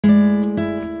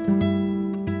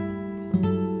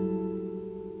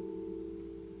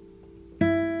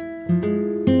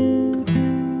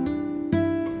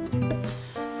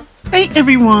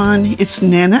everyone, it's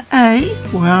Nana A.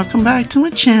 Welcome back to my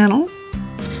channel.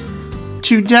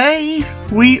 Today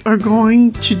we are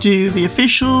going to do the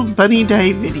official Bunny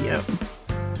Day video.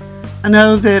 I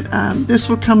know that this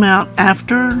will come out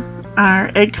after our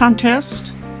egg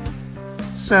contest,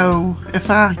 so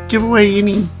if I give away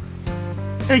any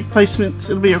egg placements,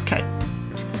 it'll be okay.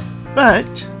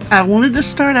 But I wanted to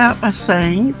start out by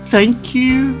saying thank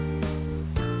you,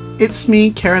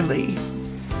 ItsmeCarraleigh.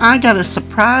 I got a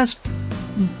surprise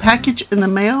package in the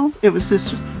mail. It was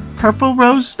this purple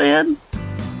rose bed.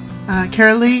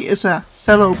 Carraleigh is a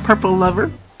fellow purple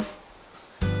lover,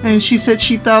 and she said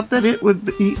she thought that it would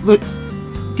look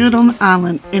good on the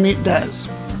island, and it does.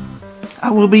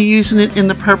 I will be using it in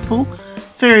the purple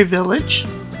fairy village.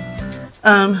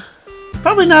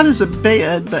 Probably not as a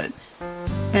bed, but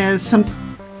as some,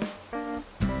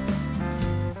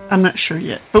 I'm not sure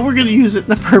yet, but we're going to use it in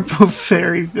the purple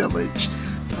fairy village.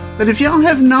 But if y'all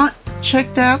have not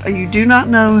checked out, or you do not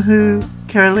know who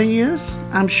Carraleigh is,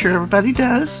 I'm sure everybody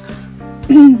does,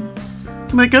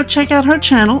 but go check out her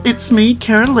channel. It's me,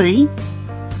 Carraleigh.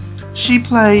 She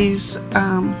plays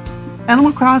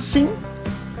Animal Crossing,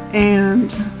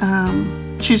 and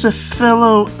she's a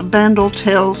fellow Bandle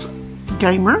Tales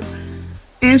gamer,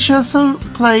 and she also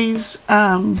plays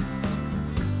the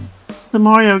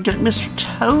Mario game, Mr.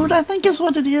 Toad, I think is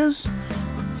what it is.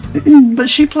 But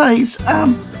she plays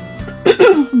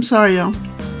I'm sorry, y'all.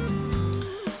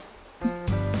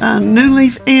 New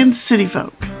Leaf and City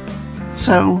Folk.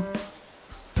 So,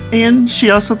 and she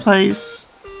also plays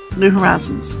New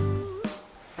Horizons.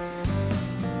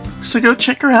 So go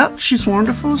check her out. She's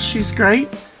wonderful. She's great.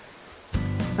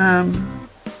 I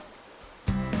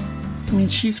mean,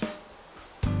 she's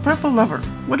purple lover.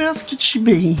 What else could she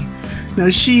be? No,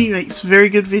 she makes very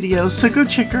good videos. So go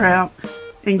check her out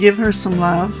and give her some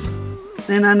love.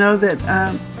 And I know that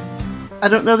I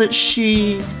don't know that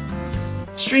she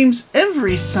streams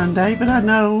every Sunday, but I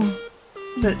know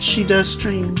that she does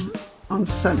stream on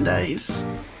Sundays.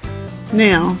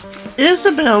 Now,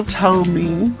 Isabel told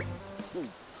me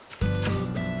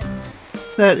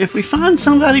that if we find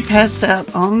somebody passed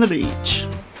out on the beach,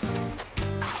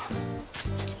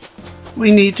 we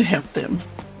need to help them.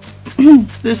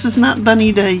 This is not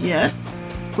Bunny Day yet.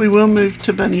 We will move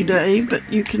to Bunny Day, but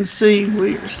you can see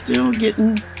we are still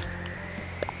getting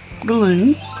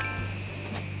balloons.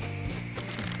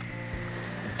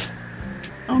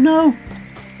 Oh no!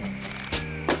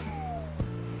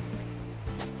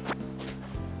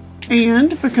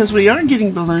 And because we are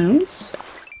getting balloons,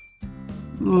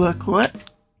 look what.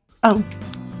 Oh,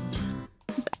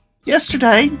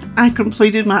 yesterday I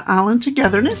completed my island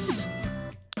togetherness,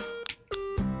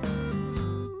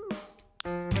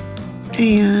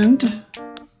 and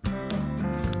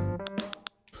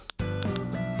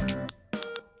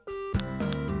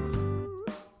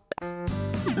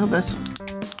oh, that's,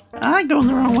 I going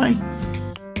the wrong way.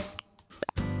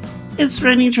 It's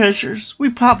Raining Treasures. We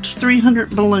popped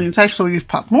 300 balloons. Actually, we've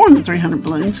popped more than 300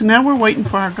 balloons, and now we're waiting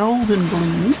for our golden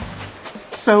balloon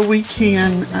so we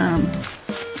can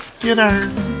get our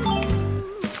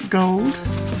gold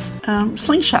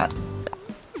slingshot.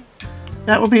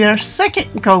 That will be our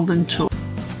second golden tool.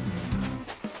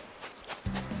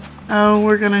 Oh,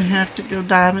 we're going to have to go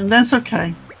diving. That's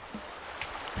okay.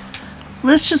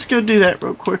 Let's just go do that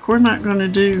real quick. We're not going to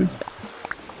do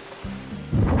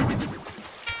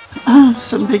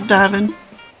some big diving.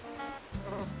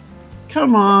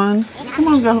 Come on. Come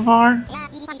on, Gullivar.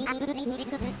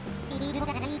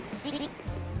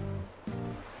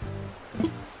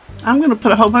 I'm going to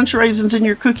put a whole bunch of raisins in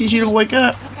your cookies. You don't wake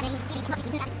up.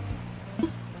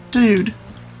 Dude,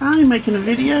 I'm making a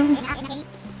video.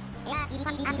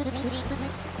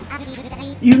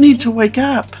 You need to wake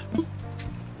up.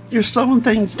 You're slowing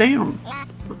things down.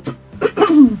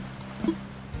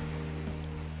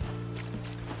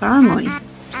 Finally.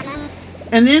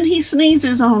 And then he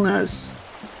sneezes on us.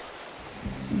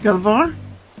 Gullivar?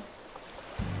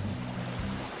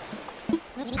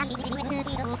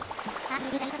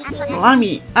 Well,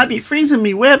 I be freezing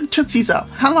me web tootsies up.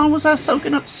 How long was I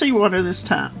soaking up seawater this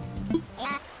time?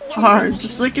 Hard.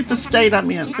 Just look at the state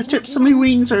I'm in. The tips of my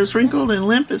wings are as wrinkled and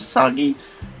limp as soggy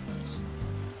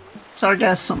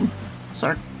sargassum.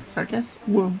 Sargassum?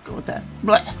 We'll go with that.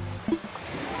 Blah.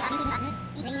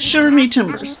 Sure me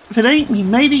timbers. If it ain't me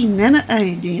matey Nana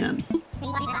A again.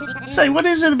 Say, what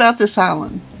is it about this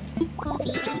island?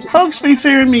 Folks be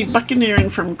fearing me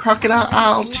buccaneering from Crocodile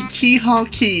Isle to Keyhole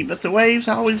Key, but the waves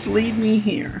always lead me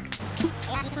here.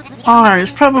 R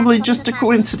is probably just a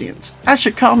coincidence. I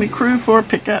should call me crew for a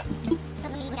pickup.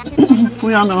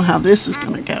 We all know how this is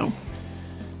going to go.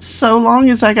 So long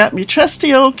as I got me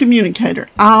trusty old communicator,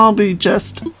 I'll be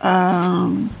just,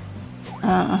 oh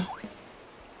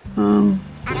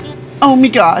my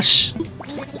gosh.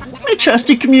 My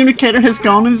trusty communicator has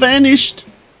gone and vanished.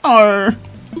 Arr.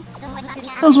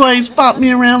 Those waves bopped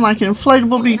me around like an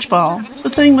inflatable beach ball. The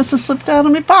thing must have slipped out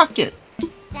of my pocket.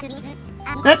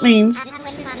 That means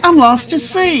I'm lost at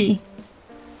sea.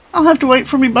 I'll have to wait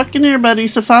for me buccaneer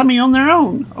buddies to find me on their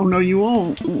own. Oh no, you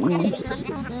won't.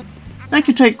 That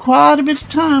could take quite a bit of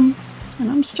time, and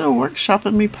I'm still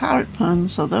workshopping me pirate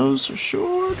puns, so those are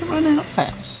sure to run out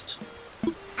fast.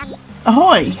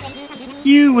 Ahoy!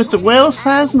 You with the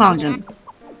whale-sized noggin.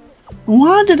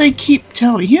 Why do they keep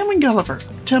telling him and Gulliver?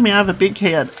 Tell me I have a big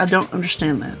head. I don't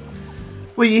understand that.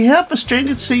 Will you help a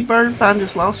stranded seabird find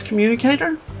his lost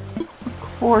communicator? Of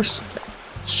course.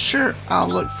 Sure, I'll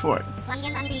look for it.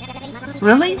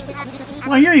 Really?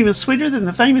 Well, you're even sweeter than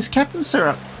the famous Captain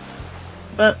Syrup.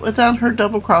 But without her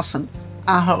double-crossing,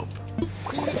 I hope.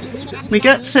 Me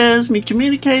gut says me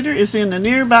communicator is in a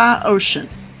nearby ocean.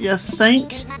 You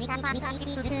think?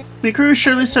 Me crew is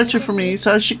surely searching for me,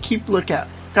 so I should keep lookout.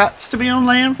 Gots to be on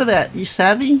land for that, you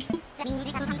savvy?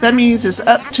 That means it's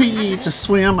up to ye to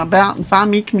swim about and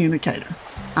find me communicator.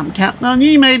 I'm counting on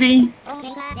ye, matey.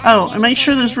 Oh, and make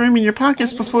sure there's room in your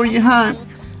pockets before you hunt,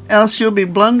 else you'll be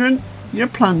blundering. You're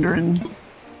plundering.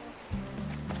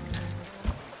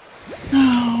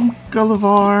 Oh,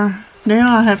 Gulliver.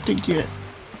 Now I have to get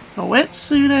a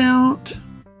wetsuit out.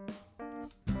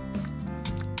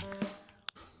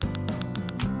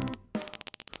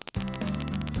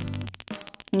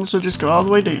 So just go all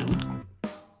the way down.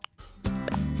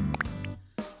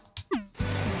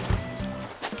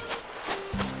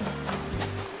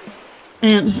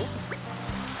 And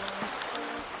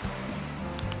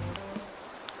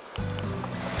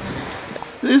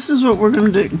this is what we're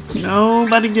going to do.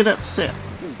 Nobody get upset.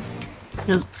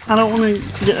 Because I don't want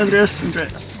to get undressed and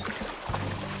dress.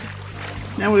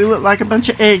 Now we look like a bunch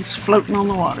of eggs floating on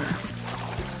the water.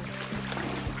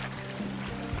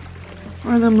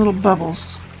 Where are them little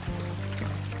bubbles?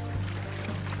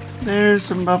 There's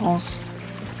some bubbles.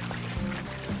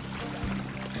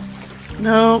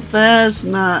 Nope, that's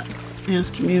not his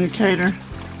communicator.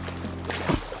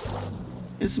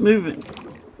 It's moving.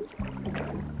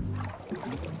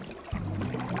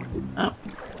 Oh.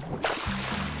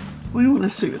 We want to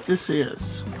see what this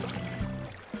is.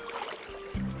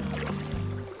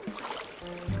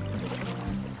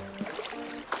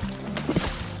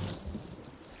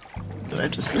 Do I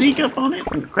have to sneak up on it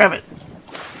and grab it?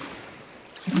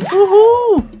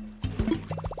 Woohoo!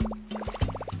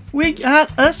 We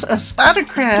got us a spider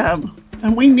crab,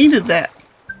 and we needed that.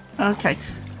 Okay.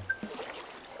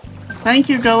 Thank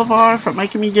you, Gulliver, for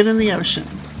making me get in the ocean.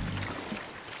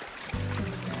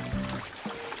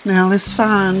 Now let's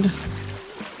find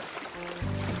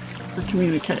the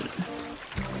communicator.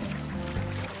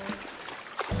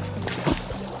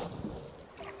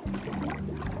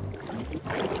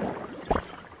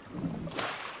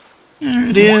 There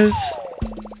it is.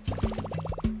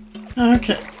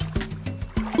 Okay.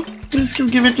 Let's go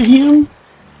give it to him.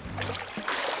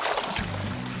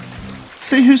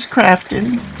 See who's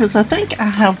crafting, because I think I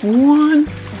have one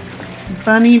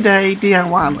Bunny Day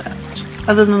DIY left,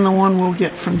 other than the one we'll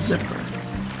get from Zipper.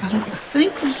 I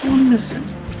think there's one missing.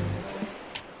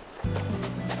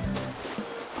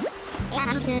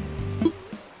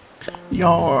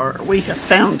 Yar, we have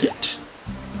found it.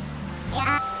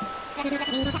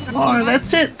 Or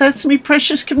that's it. That's me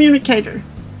precious communicator.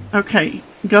 Okay,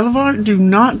 Gulliver, do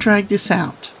not drag this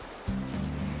out.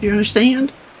 You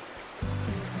understand?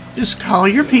 Just call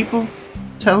your people,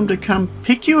 tell them to come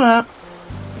pick you up,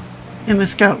 and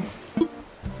let's go.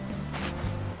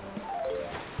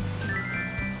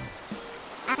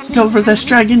 Gulliver, that's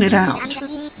dragging it out.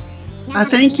 I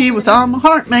thank you with all my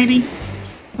heart, matey.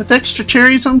 With extra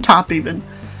cherries on top even.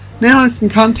 Now I can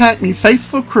contact me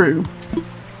faithful crew.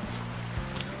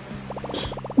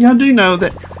 Y'all do know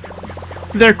that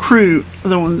their crew are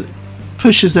the one that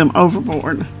pushes them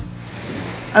overboard.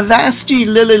 Avast ye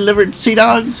lily-livered sea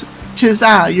dogs, 'tis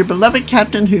I, your beloved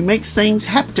captain, who makes things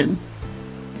happen.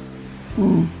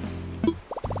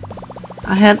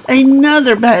 I had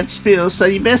another bad spill, so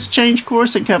you best change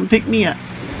course and come pick me up.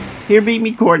 Here be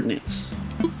me coordinates.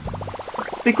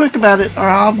 Be quick about it, or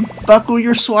I'll buckle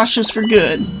your swashes for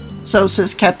good. So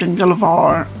says Captain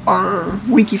Gulliver, or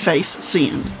winky face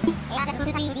send.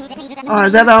 Or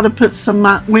that ought to put some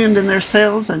wind in their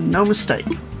sails, and no mistake.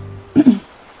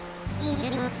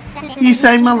 Ye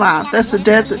saved my life. That's a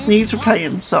debt that needs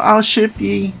repaying, so I'll ship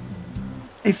ye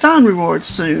a fine reward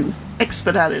soon.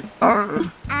 expedited.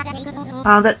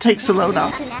 That takes the load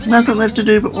off. Nothing left to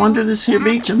do but wander this here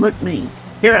beach and look me.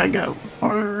 Here I go.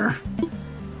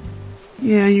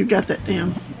 Yeah, you got that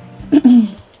down.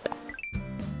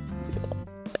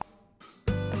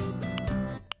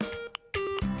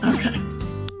 Okay.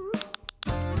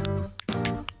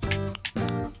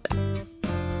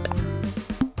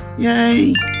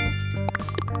 Yay.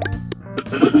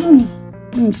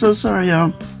 I'm so sorry,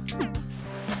 y'all.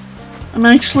 I'm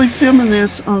actually filming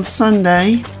this on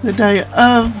Sunday, the day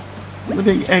of the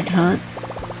big egg hunt.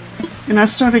 And I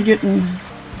started getting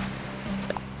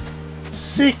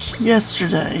sick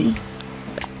yesterday.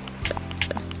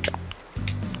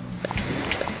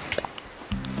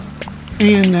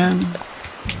 And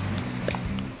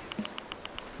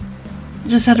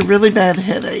just had a really bad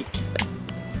headache.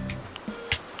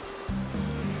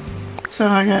 So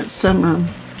I got some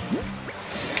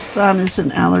sinus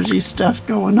and allergy stuff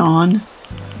going on.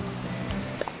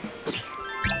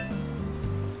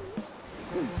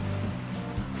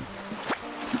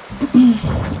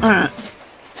 Alright.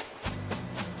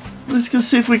 Let's go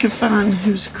see if we can find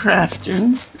who's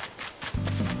crafting.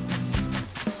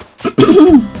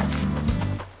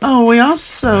 Oh, we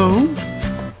also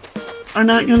are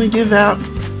not going to give out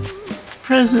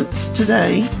presents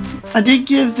today. I did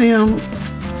give them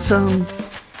some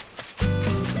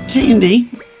candy,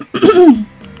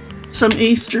 some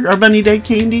Easter or Bunny Day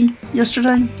candy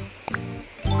yesterday.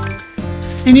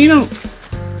 And you don't,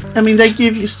 I mean, they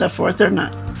give you stuff for it. They're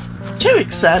not too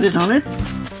excited on it.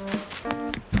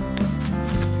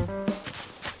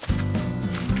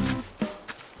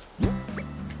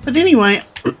 But anyway,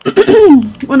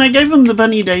 when I gave them the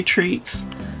Bunny Day treats,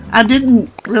 I didn't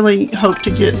really hope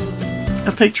to get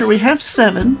a picture. We have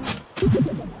 7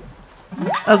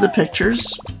 of the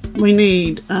pictures. We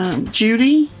need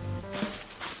Judy,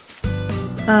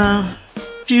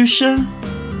 Fuchsia,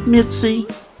 Mitzi,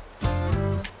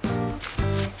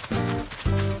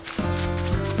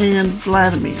 and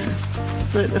Vladimir.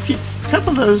 But a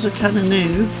couple of those are kind of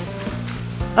new.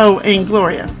 Oh, and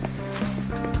Gloria.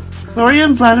 Gloria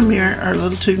and Vladimir are a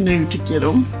little too new to get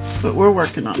them, but we're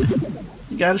working on it.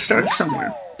 You got to start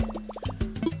somewhere.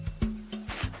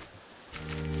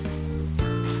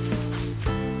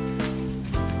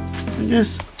 I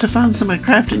guess to find somebody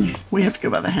crafting, we have to go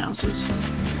by the houses.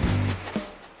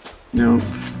 Nope.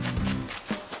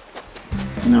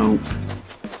 Nope.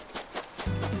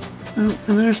 Oh,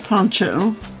 and there's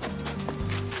Poncho.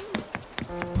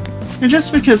 And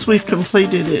just because we've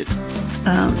completed it,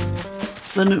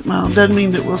 the Nook Mile, doesn't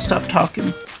mean that we'll stop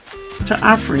talking to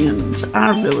our friends,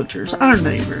 our villagers, our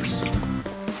neighbors.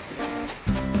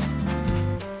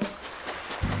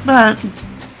 But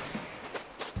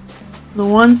the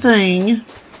one thing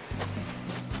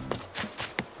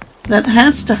that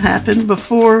has to happen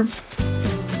before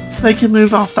they can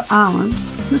move off the island.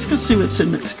 Let's go see what's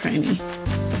in Nook's Cranny.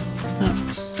 Oh,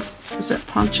 is that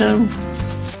Poncho?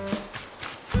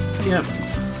 Yep.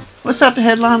 What's up,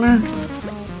 Headliner?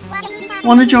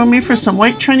 Want to join me for some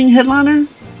weight training, Headliner?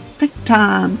 Pick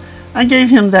time. I gave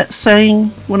him that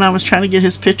saying when I was trying to get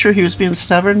his picture. He was being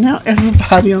stubborn. Now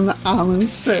everybody on the island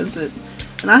says it.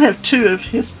 And I have 2 of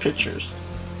his pictures.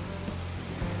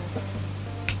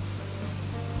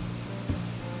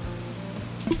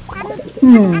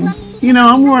 You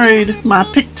know, I'm worried my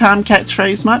pick time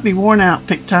catchphrase might be worn out.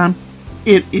 Pick time.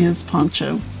 It is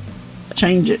Poncho.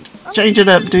 Change it. Change it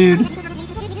up, dude.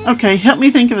 Okay, help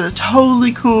me think of a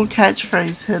totally cool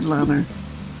catchphrase, Headliner.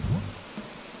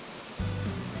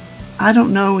 I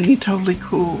don't know any totally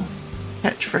cool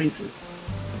catchphrases.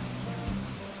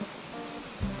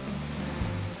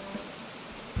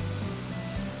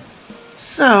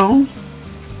 So,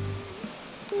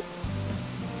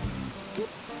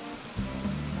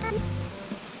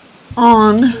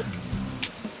 on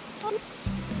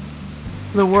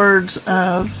the words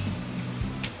of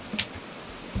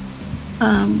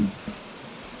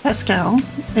Pascal,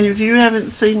 and if you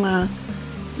haven't seen my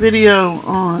video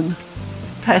on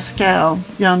Pascal,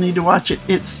 y'all need to watch it.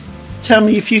 It's, tell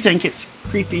me if you think it's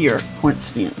creepy or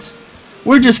coincidence.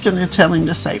 We're just going to tell him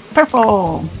to say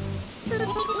purple.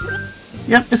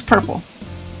 Yep, it's purple.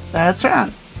 That's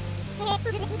right.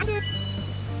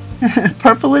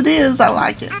 Purple it is. I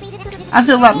like it. I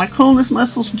feel like my coolness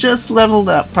muscles just leveled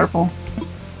up, Purple.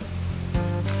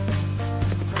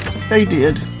 They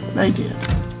did. They did.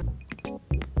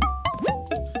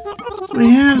 We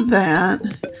have that.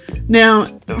 Now,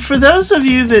 for those of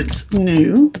you that's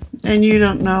new and you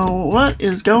don't know what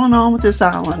is going on with this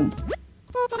island,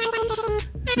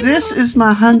 this is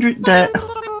my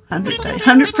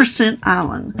 100%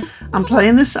 island. I'm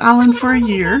playing this island for a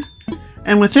year,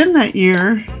 and within that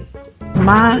year,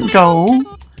 my goal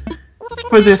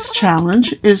for this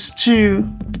challenge is to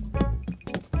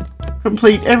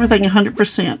complete everything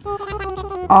 100%.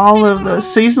 All of the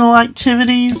seasonal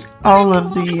activities, all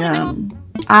of the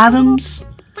items,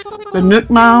 the Nook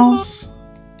Miles,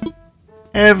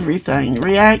 everything,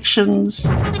 reactions,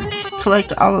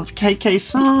 collect all of KK's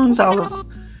songs, all of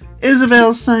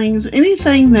Isabel's things,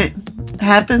 anything that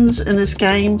happens in this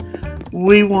game,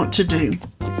 we want to do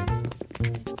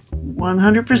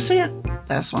 100%.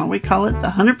 That's why we call it the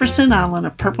 100% Island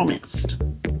of PurpleMyst.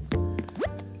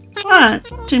 Alright,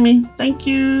 Timmy, thank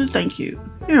you, thank you.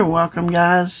 You're welcome,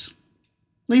 guys. At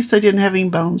least they didn't have any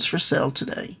bones for sale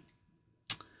today.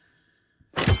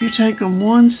 You take them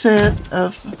one set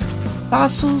of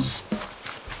fossils,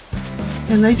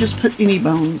 and they just put any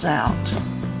bones out.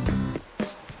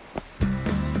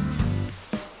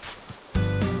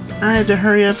 I had to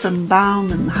hurry up and buy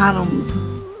them and hide them,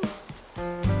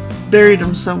 buried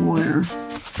them somewhere.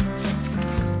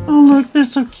 Oh look, they're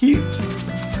so cute.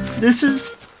 This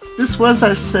was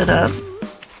our setup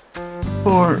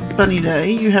for Bunny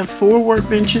Day. You have 4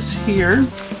 workbenches here.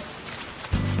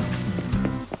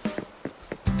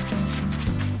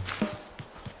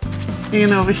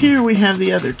 And over here we have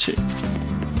the other 2.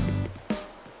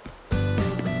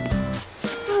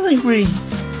 I think we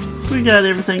got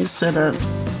everything set up.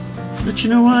 But you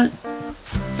know what?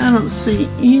 I don't see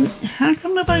any. How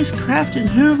come nobody's crafting?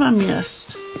 Who have I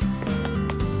missed?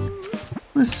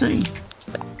 Let's see.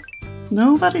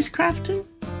 Nobody's crafting?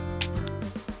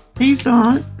 He's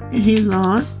not. And he's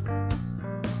not.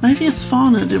 Maybe it's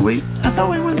Fauna. I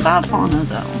thought we went by Fauna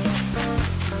though.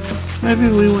 Maybe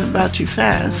we went by too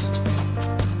fast.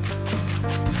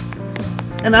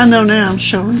 And I know now I'm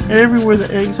showing everywhere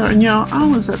the eggs are. And y'all, I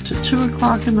was up to 2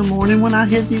 o'clock in the morning when I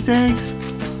hid these eggs.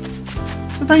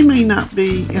 But they may not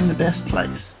be in the best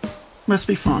place. Must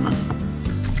be Fauna.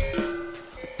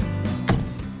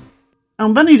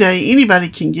 On Bunny Day, any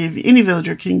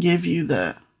villager can give you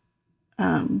the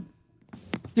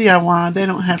DIY. They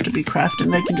don't have to be crafting.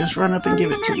 They can just run up and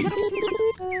give it to you.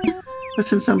 But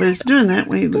since somebody's doing that,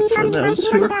 we look for those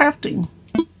who are crafting.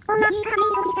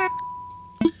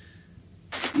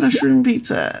 Mushroom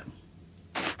pizza.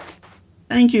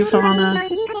 Thank you, Fauna.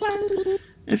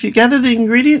 If you gather the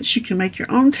ingredients, you can make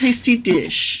your own tasty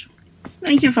dish.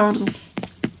 Thank you, Fauna.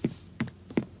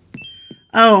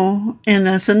 Oh, and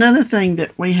that's another thing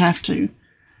that we have to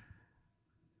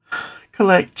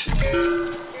collect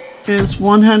is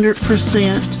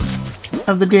 100%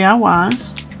 of the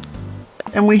DIYs,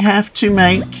 and we have to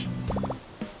make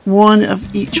 1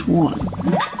 of each one.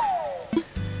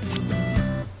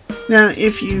 Now,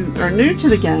 if you are new to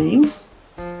the game,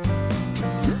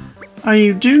 or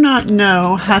you do not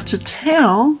know how to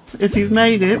tell if you've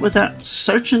made it without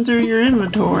searching through your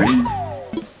inventory,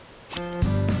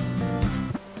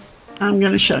 I'm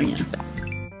going to show you.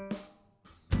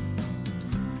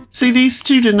 See, these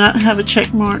 2 do not have a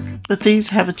check mark, but these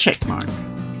have a check mark.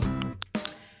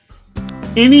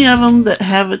 Any of them that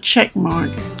have a check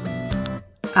mark,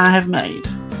 I have made.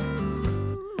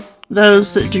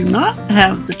 Those that do not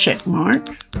have the check mark,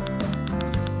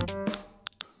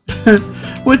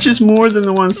 which is more than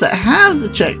the ones that have the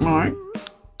check mark,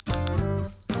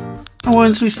 are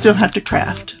ones we still have to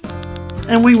craft.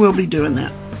 And we will be doing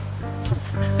that.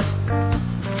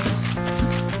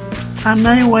 I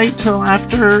may wait till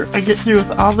after I get through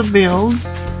with all the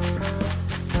builds.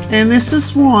 And this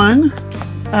is one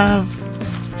of,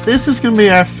 this is going to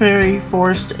be our fairy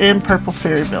forest and purple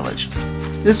fairy village.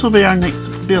 This will be our next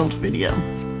build video.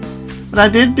 But I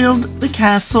did build the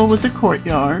castle with the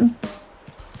courtyard.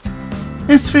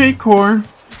 It's fairycore,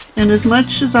 and as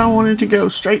much as I wanted to go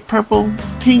straight purple,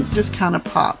 pink just kind of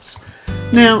pops.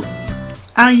 Now,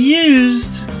 I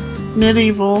used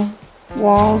medieval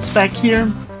walls back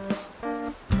here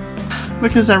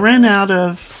because I ran out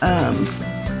of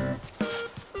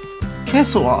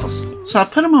castle walls. So I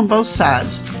put them on both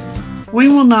sides. We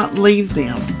will not leave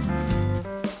them.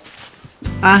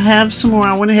 I have some more.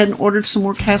 I went ahead and ordered some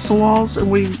more castle walls,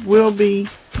 and we will be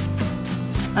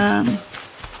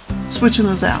switching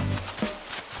those out.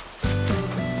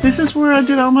 This is where I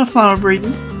did all my flower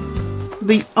breeding.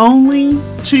 The only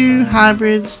 2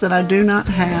 hybrids that I do not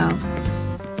have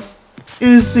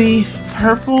is the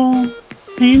purple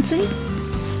pansy,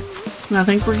 and I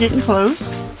think we're getting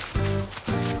close,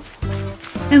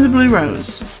 and the blue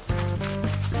rose.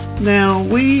 Now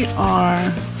we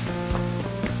are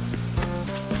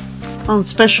on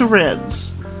special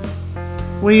reds.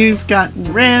 We've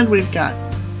gotten red, we've got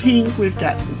pink, we've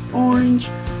gotten orange.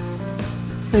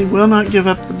 They will not give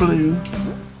up the blue.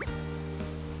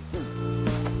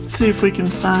 Let's see if we can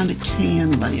find a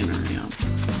can laying around.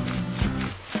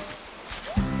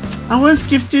 I was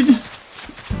gifted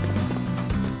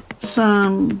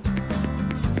some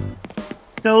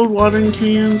gold watering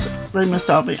cans. They must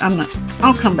all be.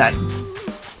 I'll come back.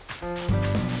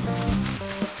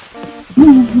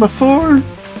 Before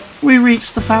we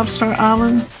reached the 5-star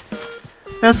island,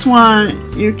 that's why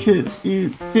you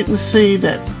didn't see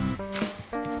that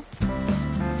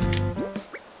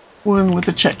one with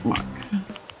the check mark.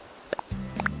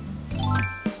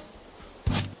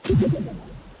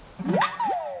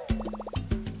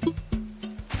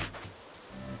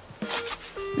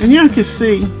 And y'all can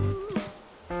see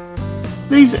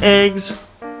these eggs,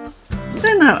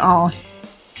 they're not all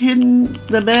hidden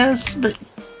the best, but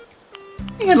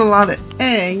I had a lot of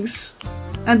eggs.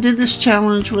 I did this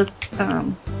challenge with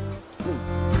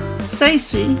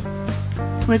Stacy,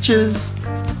 which is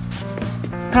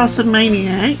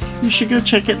Maniac. You should go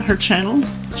check out her channel.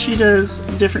 She does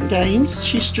different games.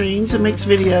 She streams and makes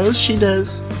videos. She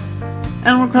does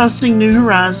Animal Crossing New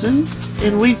Horizons,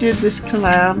 and we did this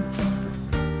collab.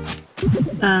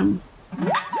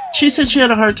 She said she had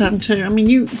a hard time too. I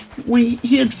mean, we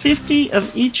hid 50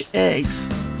 of each eggs.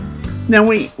 Now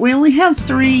we only have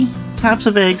 3 types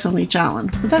of eggs on each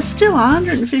island, but that's still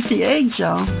 150 eggs,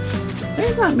 y'all.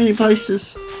 There's not many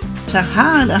places to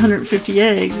hide 150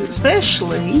 eggs,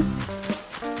 especially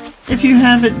if you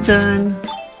haven't done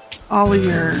all of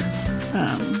your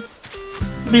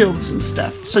builds and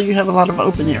stuff, so you have a lot of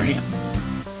open area.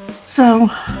 So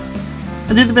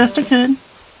I did the best I could,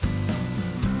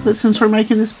 but since we're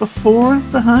making this before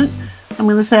the hunt, I'm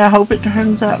going to say I hope it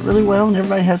turns out really well and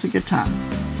everybody has a good time.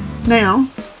 Now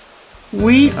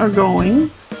we are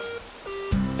going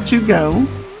to go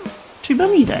to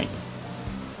Bunny Day.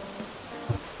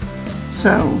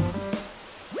 So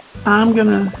I'm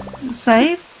gonna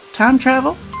save, time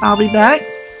travel, I'll be back.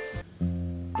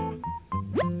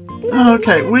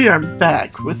 Okay, we are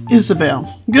back with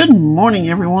Isabel. Good morning,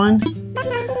 everyone.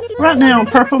 Right now,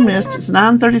 PurpleMyst is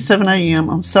 9:37 a.m.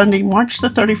 on Sunday, March the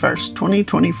 31st,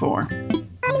 2024.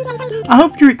 I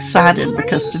hope you're excited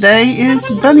because today is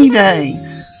Bunny Day.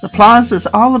 The plaza is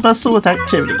all abustle with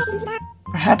activity.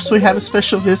 Perhaps we have a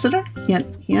special visitor? Hint,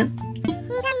 hint.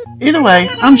 Either way,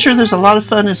 I'm sure there's a lot of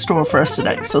fun in store for us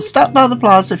today, so stop by the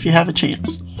plaza if you have a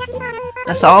chance.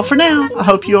 That's all for now. I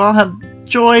hope you all have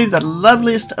enjoyed the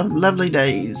loveliest of lovely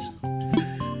days.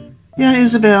 Yeah,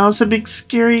 Isabel's a big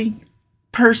scary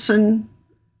person,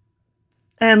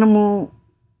 animal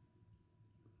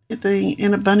thing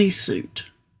in a bunny suit.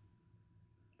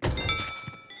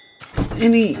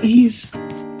 And he's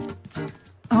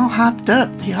all hopped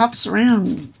up. He hops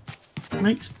around,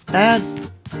 makes bad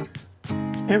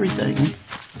everything.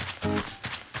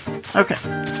 Okay.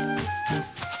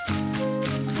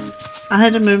 I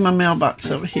had to move my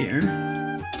mailbox over here.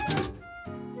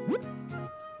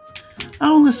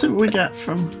 Oh, let's see what we got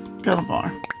from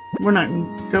Gullivar. We're not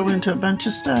going to go into a bunch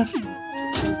of stuff.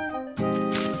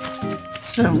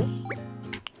 So,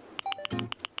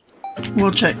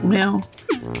 we'll check mail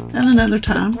at another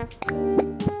time.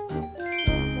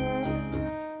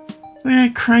 We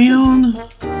had crayon.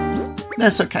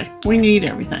 That's okay. We need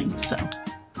everything, so.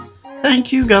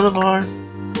 Thank you, Gullivar.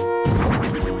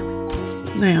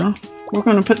 Now, we're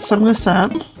going to put some of this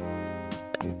up.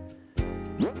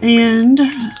 And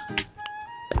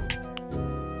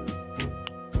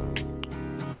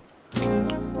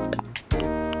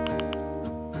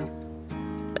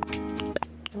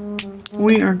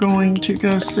we are going to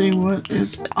go see what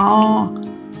is all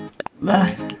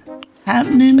the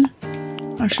happening.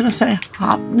 Or should I say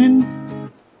happening?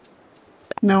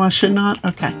 No, I should not.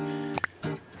 Okay.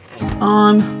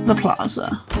 On the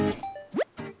plaza.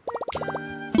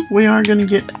 We are going to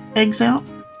get eggs out.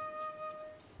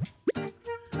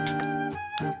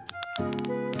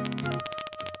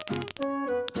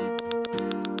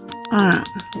 Alright.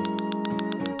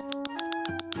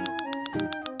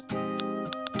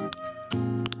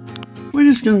 We're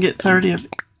just going to get 30 of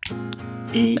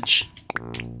each.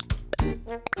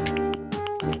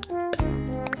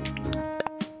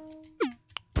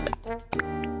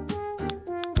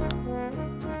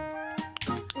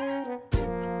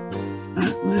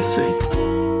 Let's see.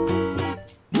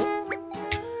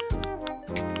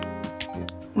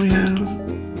 We have...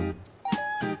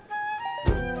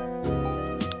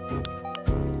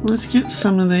 Let's get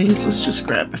some of these. Let's just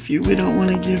grab a few. We don't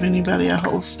want to give anybody a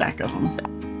whole stack of them.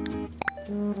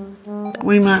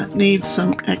 We might need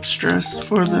some extras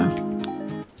for the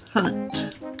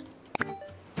hunt.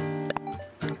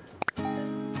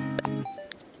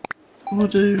 We'll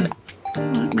do,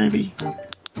 like, maybe...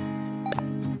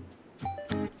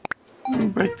 We'll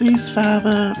break these 5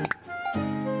 up.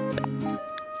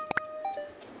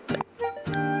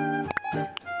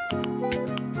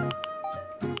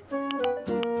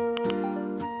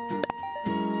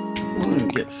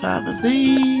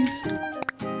 these.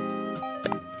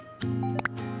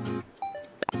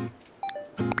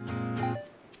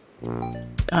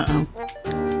 Uh-oh.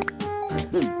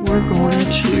 We're going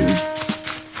to...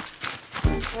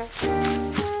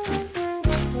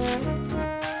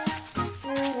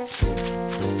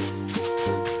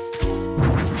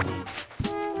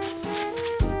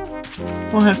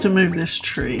 We'll have to move this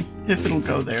tree, if it'll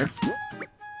go there.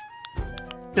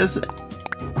 Because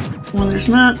when there's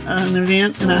not an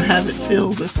event and I have it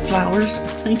filled with flowers, I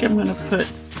think I'm going to put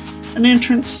an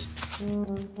entrance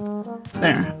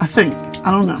there. I think.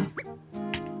 I don't know.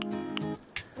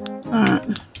 Alright.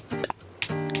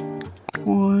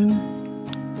 1.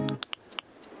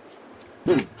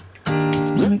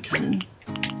 Okay.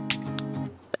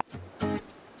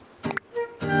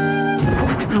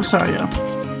 I'm sorry, y'all.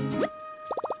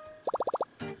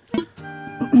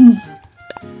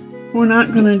 We're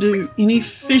not going to do any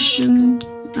fishing,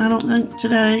 I don't think,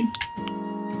 today.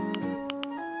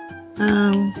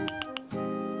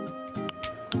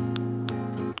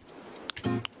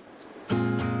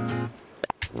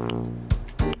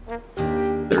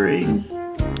 3.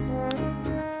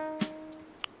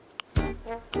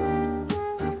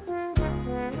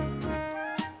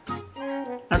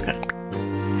 Okay.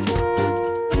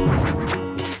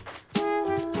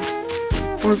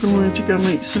 We're going to go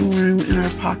make some room in our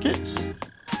pockets.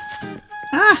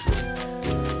 Ah!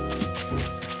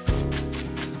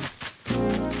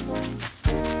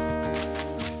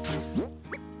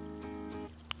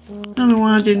 I don't know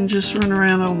why I didn't just run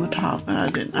around on the top, but I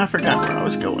didn't. I forgot where I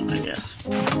was going, I guess.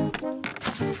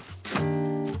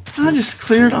 I just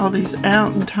cleared all these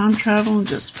out in time travel and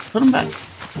just put them back.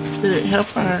 Did it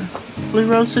help our blue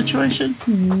rose situation?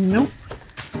 Nope.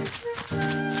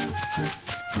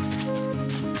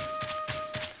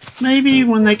 Maybe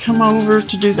when they come over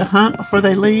to do the hunt before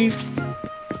they leave,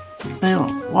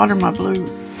 they'll water my blue,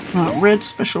 red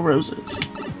special roses.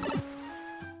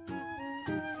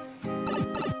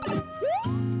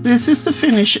 This is the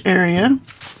finish area.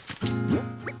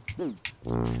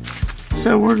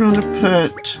 So we're going to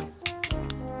put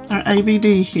our ABD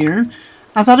here.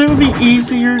 I thought it would be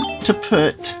easier to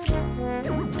put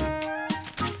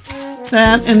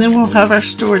that, and then we'll have our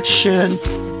storage shed.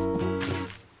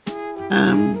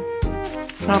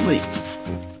 Probably,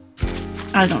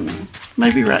 I don't know,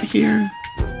 maybe right here.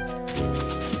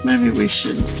 Maybe we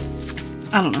should,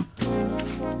 I don't know.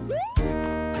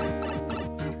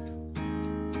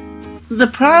 The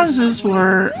prizes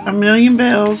were 1,000,000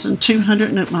 bells and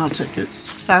 200 Nook Mile tickets,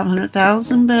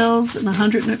 500,000 bells and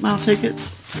 100 Nook Mile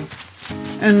tickets,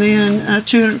 and then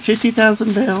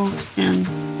 250,000 bells and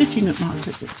 50 Nook Mile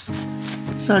tickets.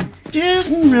 So I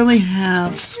didn't really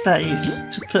have space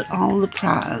to put all the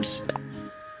prize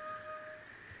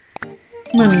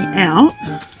money out,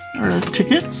 or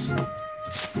tickets.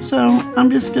 So I'm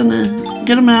just going to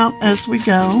get them out as we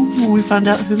go when we find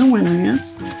out who the winner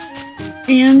is.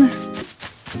 And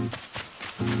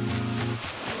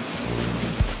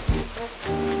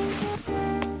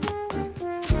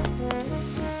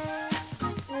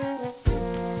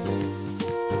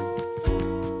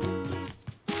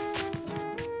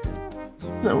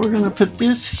so we're going to put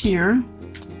this here.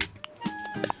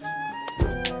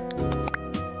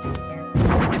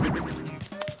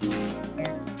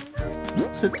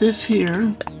 Put this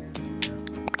here.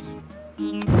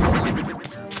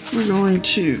 We're going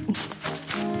to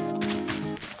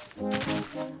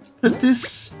put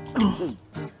this. Oh,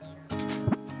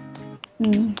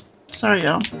 sorry,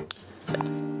 y'all.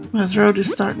 My throat is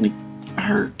starting to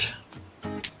hurt.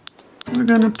 We're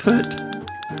going to put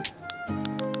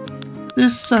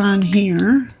this sign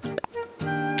here.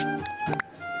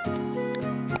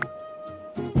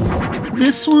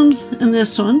 This one and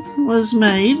this one was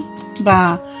made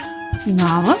by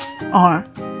Nala, or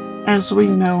as we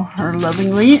know her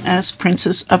lovingly as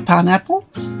Princess of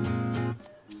Pineapples.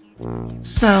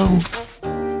 So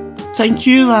thank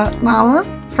you, Nala,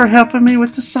 for helping me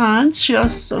with the signs. She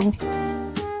also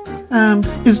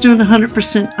is doing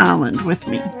 100% Island with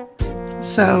me.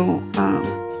 So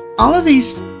all of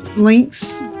these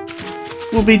links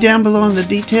will be down below in the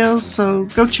details, so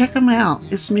go check them out.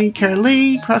 It's me,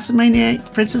 COWIN, Crossing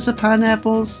Maniac, Princess of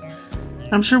Pineapples.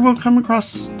 I'm sure we'll come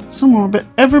across some more, but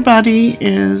everybody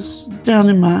is down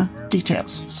in my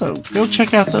details. So go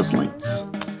check out those links.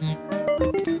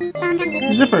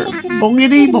 Zipper,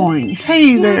 boingity boing.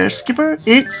 Hey there, Skipper.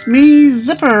 It's me,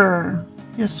 Zipper.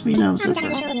 Yes, we know Zipper.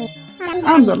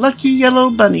 I'm the lucky yellow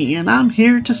bunny, and I'm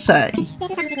here to say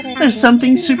there's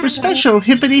something super special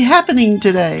hippity happening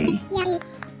today.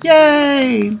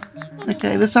 Yay!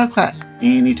 Okay, let's all clap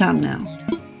anytime now.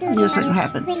 Yes, that will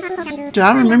happen. Do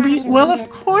I remember you? Well, of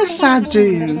course I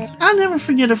do. I never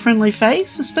forget a friendly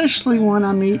face, especially one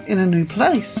I meet in a new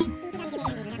place.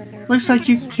 Looks like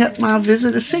you kept my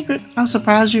visit a secret. I'm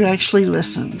surprised you actually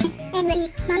listened.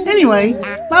 Anyway,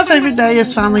 my favorite day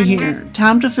is finally here.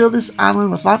 Time to fill this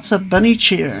island with lots of bunny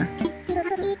cheer.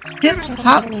 Hip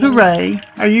hop hooray!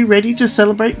 Are you ready to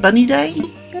celebrate Bunny Day?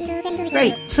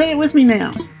 Great, say it with me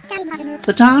now.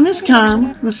 The time has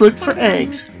come. Let's look for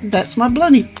eggs. That's my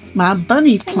bunny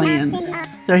plan.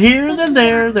 They're here, they're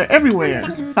there, they're everywhere.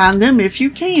 Find them if you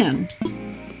can.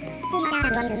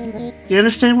 Do you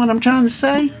understand what I'm trying to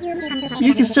say?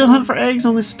 You can still hunt for eggs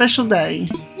on this special day.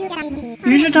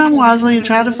 Use your time wisely and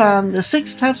try to find the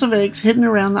 6 types of eggs hidden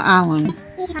around the island.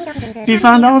 If you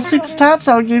find all 6 types,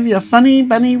 I'll give you a funny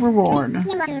bunny reward.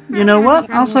 You know what?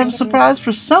 I also have a surprise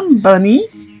for some bunny.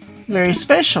 Very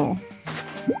special.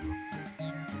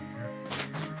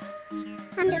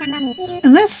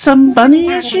 And that's some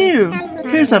bunny as you.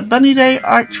 Here's a Bunny Day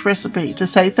arch recipe to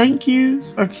say thank you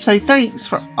or to say thanks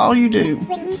for all you do.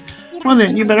 Well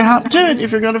then, you better hop to it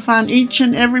if you're going to find each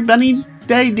and every Bunny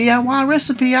Day DIY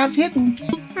recipe I've hidden.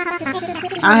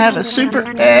 I have a super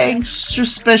extra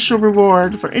special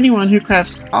reward for anyone who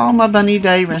crafts all my Bunny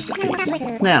Day recipes.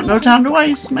 Now, no time to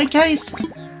waste. Make haste.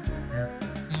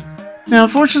 Now,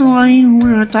 unfortunately,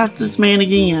 we're going to talk to this man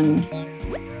again.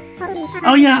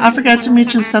 Oh yeah, I forgot to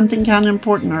mention something kind of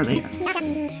important earlier.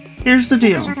 Here's the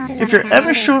deal. If you're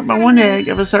ever short by 1 egg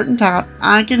of a certain type,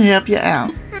 I can help you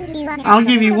out. I'll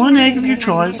give you 1 egg of your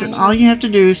choice, and all you have to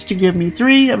do is to give me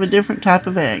 3 of a different type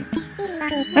of egg.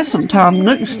 That's some Tom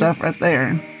Nook stuff right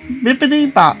there.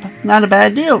 Bippity bop. Not a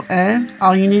bad deal, eh?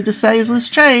 All you need to say is let's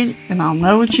trade, and I'll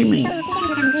know what you mean.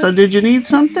 So did you need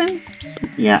something?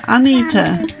 Yeah, I need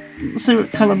to... Let's see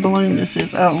what color balloon this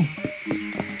is. Oh.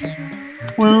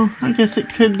 Well, I guess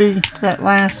it could be that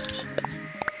last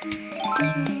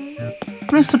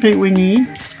recipe we need.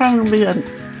 It's probably going to be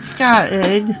a sky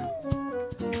egg.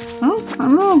 Oh, I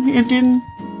don't know. It didn't...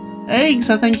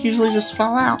 Eggs, I think, usually just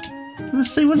fall out.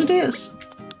 Let's see what it is.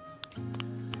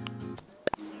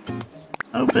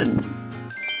 Open.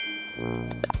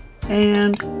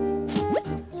 And...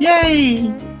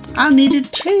 Yay! I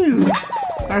needed 2.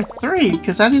 Or 3,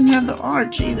 because I didn't have the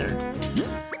arch either.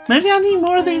 Maybe I need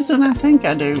more of these than I think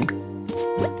I do.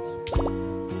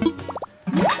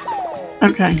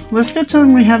 Okay, let's go tell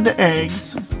them we have the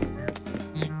eggs.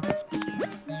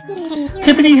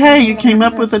 Hippity hey, you came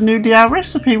up with a new DIY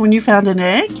recipe when you found an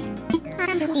egg?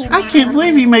 I can't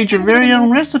believe you made your very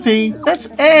own recipe. That's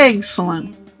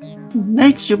excellent.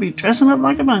 Next, you'll be dressing up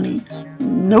like a bunny.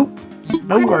 Nope.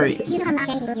 No worries.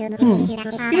 You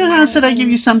know how I said I'd give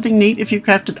you something neat if you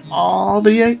crafted all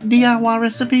the DIY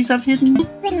recipes I've hidden?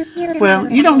 Well,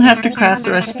 you don't have to craft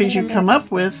the recipes you come up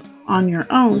with on your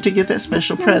own to get that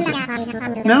special present.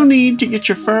 No need to get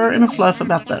your fur and a fluff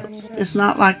about those. It's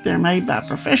not like they're made by a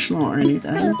professional or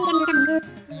anything.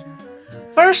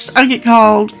 First, I get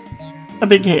called a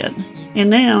big head, and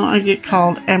now I get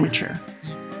called amateur.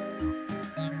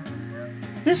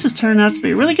 This has turned out to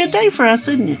be a really good day for us,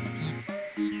 isn't it?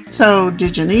 So,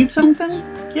 did you need something?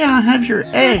 Yeah, I have your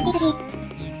eggs.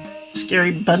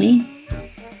 Scary bunny.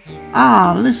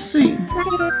 Ah, let's see.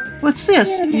 What's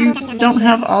this? You don't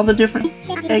have all the different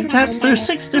egg types? There are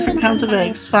 6 different kinds of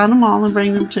eggs. Find them all and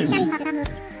bring them to me.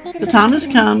 The time has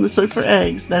come. Let's look for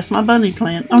eggs. That's my bunny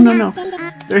plan. Oh, no.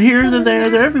 They're here, they're there,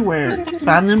 they're everywhere.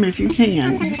 Find them if you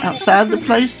can. Outside the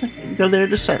place, go there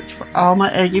to search for all my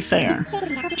eggy fare.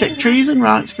 Check trees and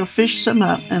rocks, go fish some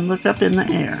up, and look up in the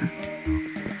air.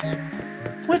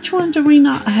 Which one do we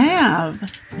not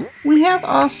have? We have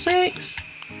all 6.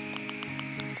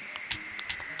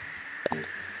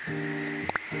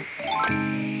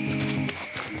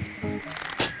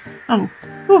 Oh,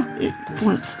 whew, it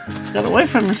got away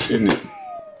from us, didn't it?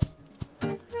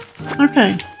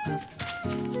 Okay.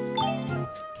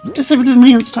 Let's see what this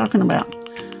man's talking about.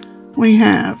 We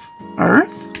have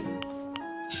earth,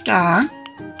 sky,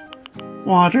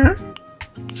 water,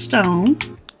 stone.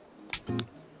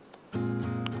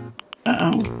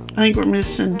 Uh-oh, I think we're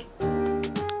missing.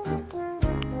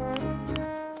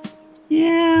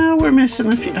 Yeah, we're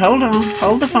missing a few. Hold on,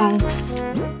 hold the phone.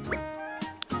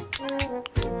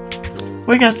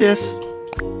 We got this.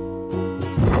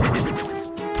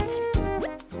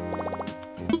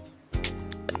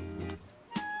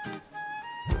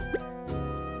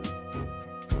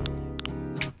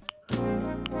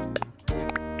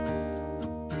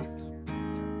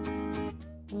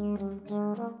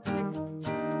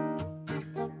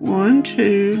 One,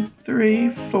 2, 3,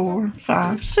 4,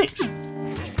 5, 6.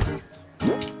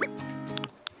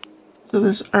 So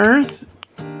there's earth,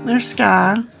 there's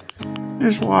sky,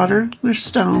 There's water. There's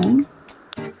stone.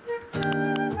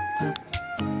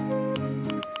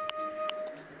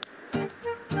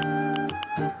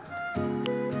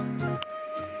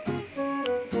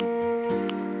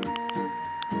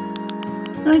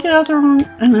 I get out there wrong,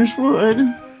 and there's wood.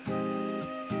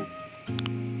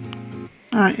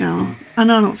 Alright, y'all. I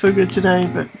know I don't feel good today,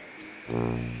 but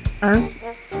earth,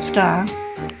 sky,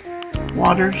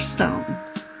 water, stone.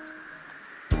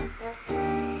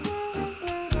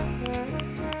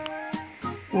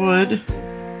 Wood.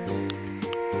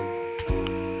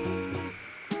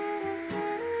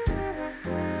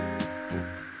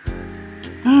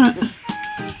 Alright.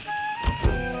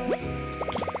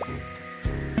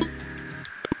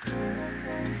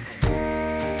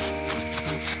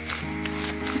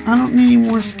 I don't need any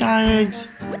more sky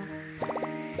eggs.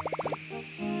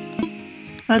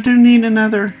 I do need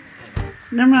another.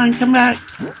 Never mind, come back.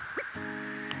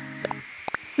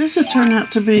 This has turned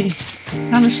out to be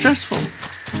kind of stressful.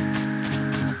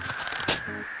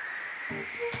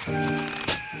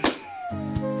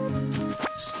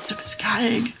 Stupid sky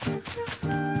egg.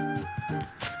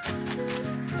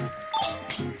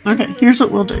 Okay, here's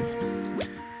what we'll do.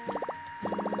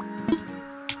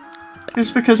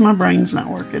 It's because my brain's not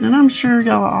working, and I'm sure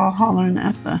y'all are all hollering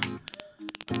at the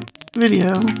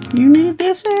video, you need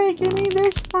this egg, you need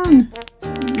this one.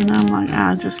 And I'm like,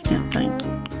 I just can't think.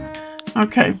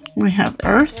 Okay, we have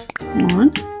earth,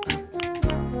 1,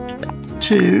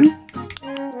 2,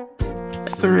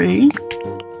 3,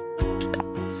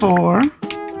 4,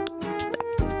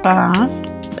 5,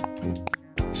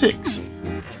 6.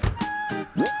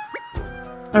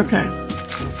 Okay.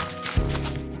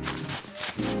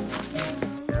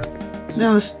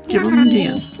 Now let's give them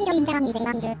again.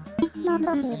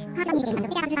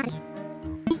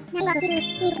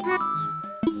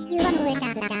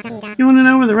 You want to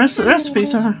know where the rest of the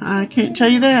recipes are? I can't tell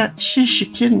you that. Sheesh,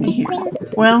 you're kidding me here.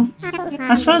 Well,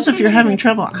 I suppose if you're having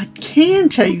trouble, I can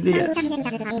tell you this.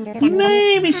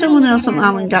 Maybe someone else on the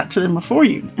island got to them before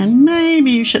you, and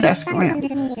maybe you should ask around.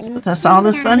 But that's all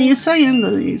this bunny is saying,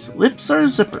 these lips are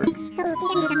zippered.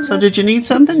 So did you need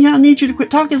something? Yeah, I need you to quit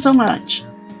talking so much.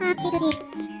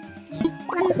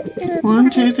 1,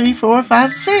 2, 3, 4,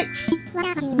 5, 6.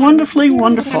 Wonderfully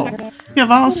wonderful. You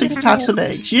have all 6 types of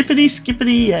eggs. Yippity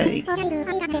skippity yay.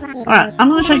 Alright, I'm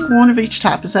going to take one of each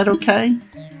type. Is that okay?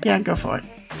 Yeah, go for it.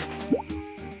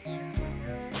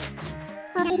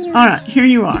 Alright, here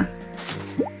you are.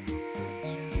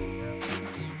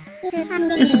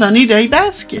 It's a bunny day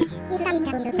basket.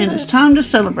 And it's time to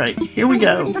celebrate. Here we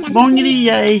go. Bongity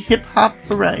yay, hip hop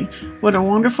hooray. What a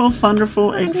wonderful,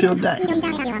 thunderful, egg-filled day.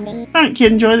 Alright,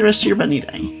 kid, enjoy the rest of your bunny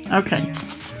day. Okay.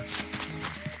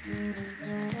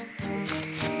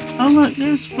 Oh look,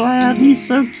 there's Vlad. He's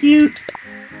so cute.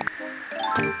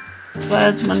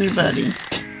 Vlad's my new buddy.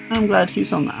 I'm glad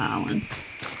he's on the island.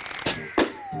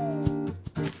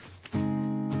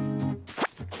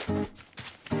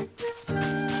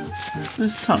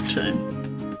 Let's talk to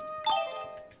him.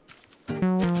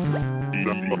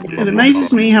 It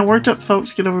amazes me how worked up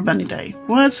folks get over Bunny Day.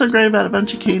 What's so great about a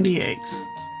bunch of candy eggs?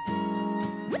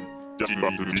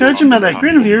 Judging by that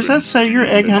grin of yours, I'd say your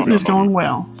egg hunting is going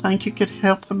well. Think you could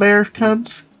help the bear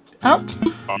cubs out?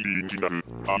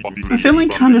 I'm feeling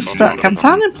kind of stuck. I'm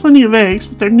finding plenty of eggs,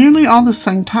 but they're nearly all the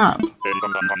same type.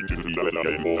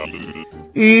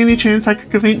 Any chance I could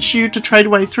convince you to trade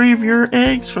away 3 of your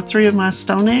eggs for 3 of my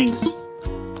stone eggs?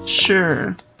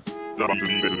 Sure.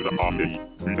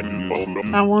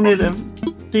 I wanted a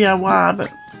DIY,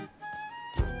 but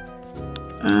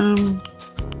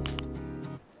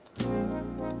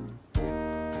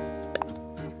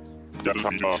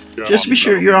just to be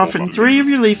sure, you're offering 3 of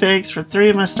your leaf eggs for 3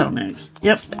 of my stone eggs.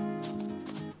 Yep.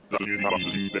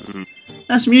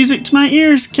 That's music to my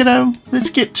ears, kiddo. Let's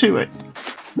get to it.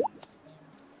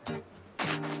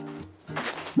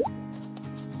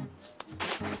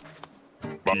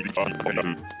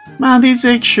 My, these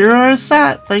eggs sure are a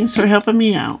sight. Thanks for helping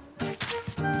me out.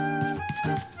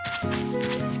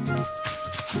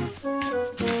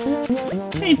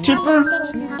 Hey, Tipper.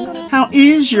 How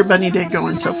is your bunny day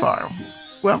going so far?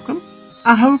 Welcome.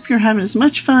 I hope you're having as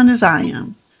much fun as I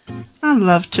am. I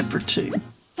love Tipper too.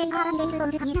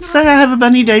 Say I have a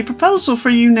bunny day proposal for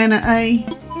you, Nana A.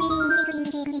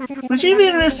 Would you be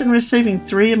interested in receiving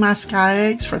 3 of my sky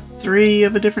eggs for 3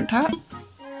 of a different type?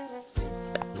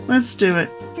 Let's do it.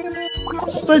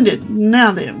 Splendid.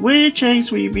 Now then, which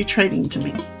eggs will you be trading to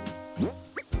me?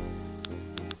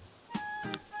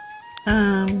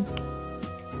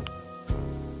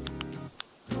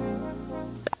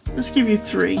 Let's give you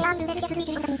 3.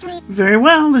 Very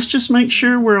well. Let's just make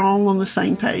sure we're all on the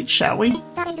same page, shall we?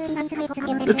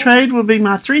 The trade will be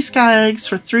my 3 sky eggs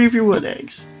for 3 of your wood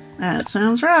eggs. That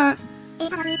sounds right.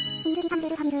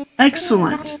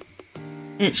 Excellent.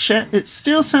 It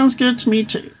still sounds good to me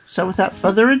too. So without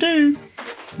further ado,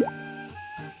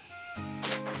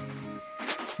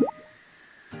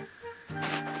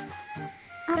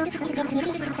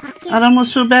 I'd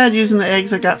almost feel bad using the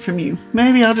eggs I got from you.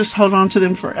 Maybe I'll just hold on to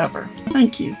them forever.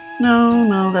 Thank you.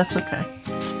 No, that's okay.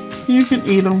 You can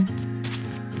eat them.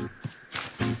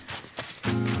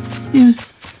 Yeah,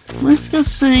 let's go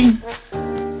see.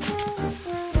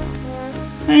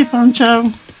 Hey,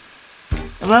 Poncho.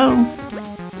 Hello.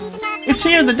 It's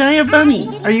here, the day of Bunny.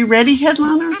 Are you ready,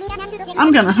 headliner?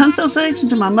 I'm gonna hunt those eggs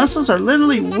until my muscles are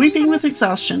literally weeping with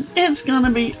exhaustion. It's gonna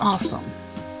be awesome.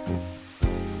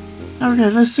 Okay,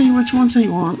 let's see which ones he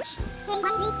wants.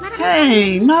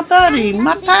 Hey, my buddy,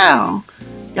 my pal.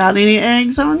 Got any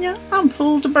eggs on you? I'm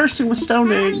full to bursting with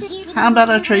stone eggs. How about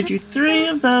I trade you 3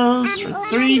 of those for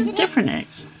 3 different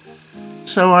eggs?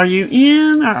 So are you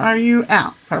in or are you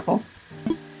out, Purple?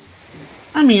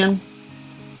 I'm in.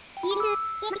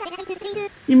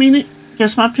 You mean it?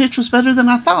 Guess my pitch was better than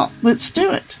I thought. Let's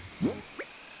do it.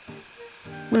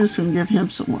 We're just going to give him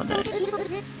some wood eggs.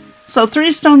 So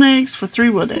 3 stone eggs for 3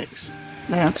 wood eggs.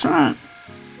 That's right.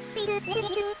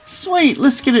 Sweet,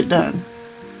 let's get it done.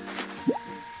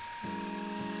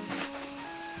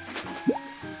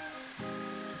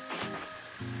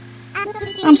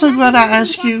 I'm so glad I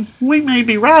asked you. We may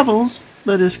be rivals,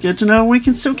 but it's good to know we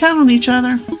can still count on each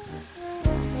other.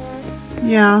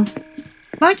 Yeah.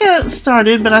 I got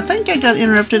started, but I think I got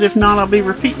interrupted. If not, I'll be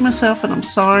repeating myself, and I'm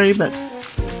sorry, but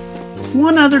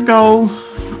one other goal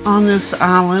on this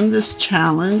island, this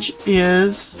challenge,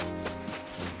 is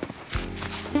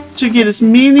to get as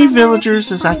many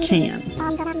villagers as I can.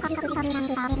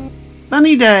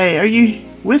 Bunny Day, are you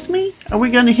with me? Are we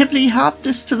going to hippity hop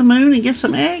this to the moon and get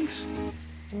some eggs?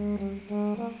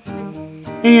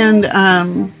 And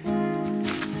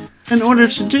in order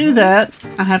to do that,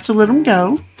 I have to let them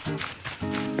go.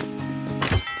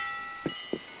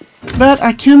 But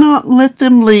I cannot let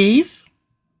them leave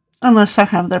unless I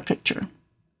have their picture.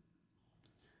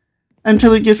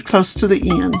 Until it gets close to the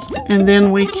end. And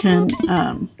then we can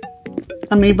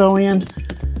amiibo in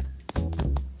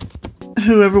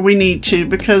whoever we need to.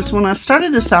 Because when I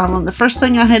started this island, the first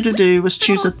thing I had to do was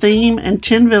choose a theme and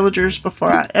 10 villagers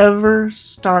before I ever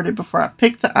started. Before I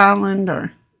picked the island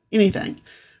or anything.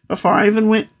 Before I even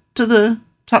went to the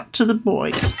talk to the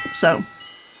boys. So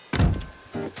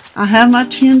I have my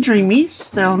 10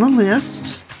 dreamies. They're on the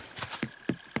list.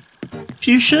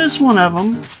 Fuchsia is one of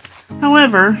them.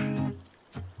 However,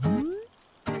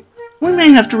 we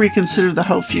may have to reconsider the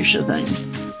whole fuchsia thing.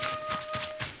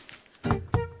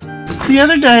 The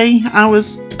other day, I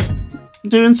was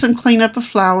doing some cleanup of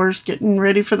flowers, getting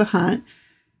ready for the hunt.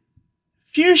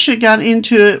 Fuchsia got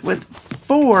into it with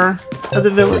 4 of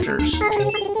the villagers.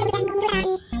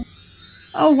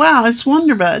 Oh wow, it's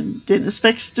Wonderbud. Didn't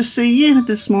expect to see you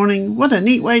this morning. What a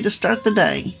neat way to start the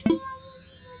day.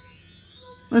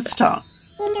 Let's talk.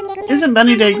 Isn't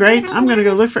Bunny Day great? I'm going to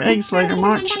go look for eggs later,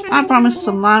 March. I promised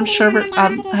some lime sherbet.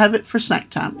 I'll have it for snack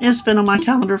time. It's been on my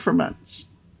calendar for months.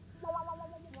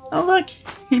 Oh look,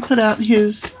 he put out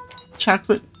his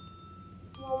chocolate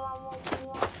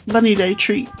Bunny Day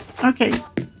treat. Okay,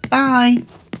 bye.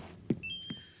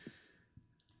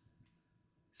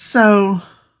 So, I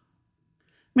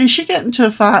mean, she got into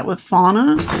a fight with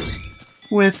Fauna,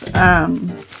 with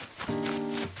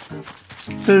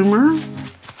Boomer.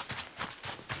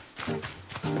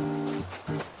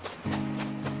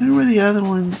 Who were the other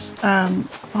ones?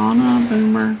 Fauna,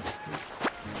 Boomer,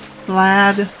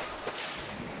 Vlad,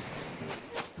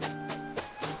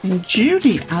 and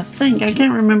Judy, I think. I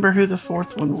can't remember who the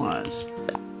 4th one was.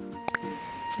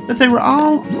 But they were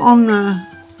all on the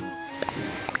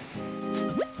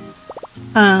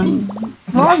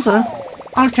plaza.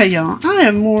 Okay, y'all. I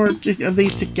have more of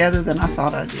these together than I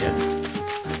thought I did.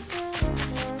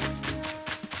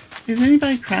 Is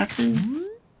anybody crafting?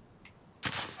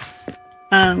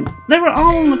 They were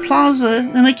all on the plaza,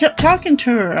 and they kept talking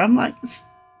to her. I'm like,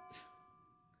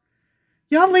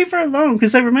 y'all leave her alone,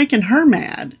 because they were making her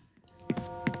mad.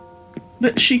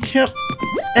 But she kept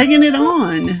egging it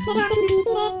on.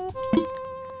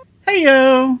 Hey,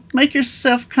 yo, make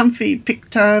yourself comfy. Pick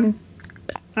time.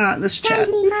 Alright, let's chat.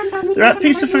 The right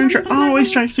piece of furniture always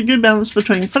strikes a good balance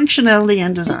between functionality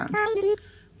and design.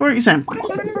 For example,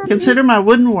 consider my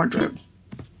wooden wardrobe.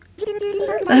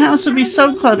 The house would be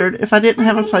so cluttered if I didn't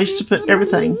have a place to put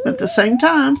everything, but at the same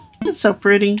time, it's so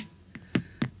pretty.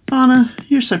 Fauna,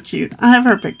 you're so cute. I have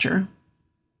her picture.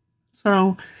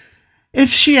 So, if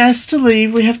she asks to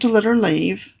leave, we have to let her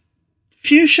leave.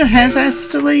 Fuchsia has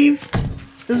asked to leave.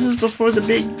 This was before the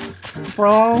big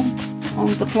brawl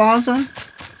on the plaza.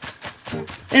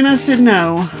 And I said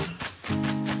no.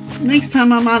 Next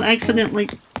time I might accidentally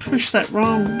push that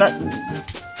wrong button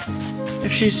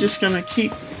if she's just going to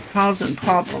keep causing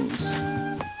problems.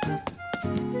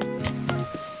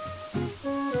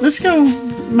 Let's go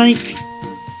make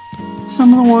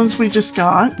some of the ones we just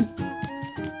got.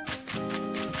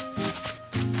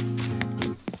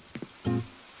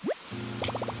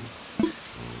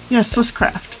 Yes, let's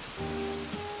craft.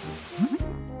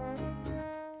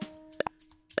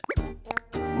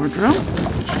 Wardrobe.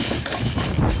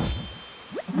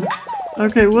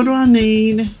 Okay, what do I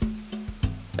need?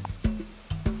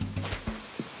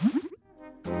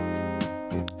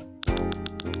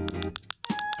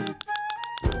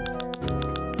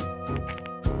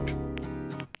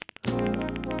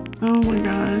 Oh my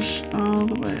gosh, all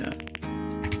the way up.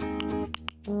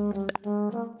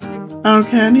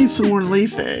 Okay, I need some more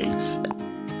leaf eggs.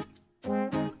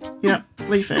 Yep,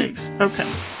 leaf eggs. Okay.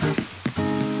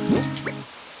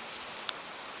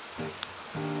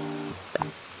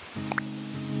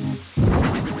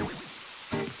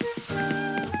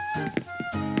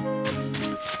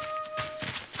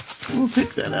 We'll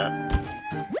pick that up.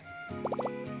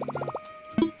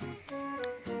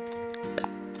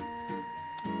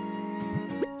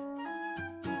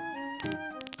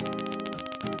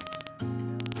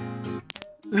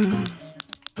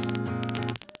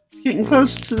 Getting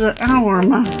close to the hour,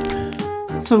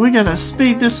 so we gotta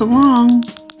speed this along.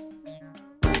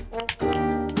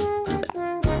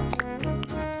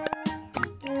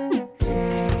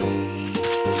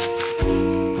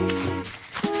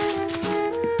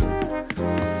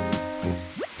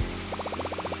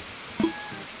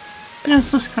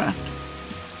 Yes, let's craft.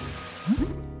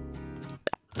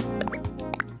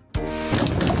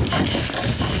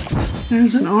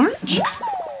 There's an arch.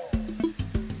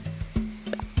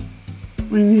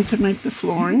 We need to make the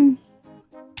flooring.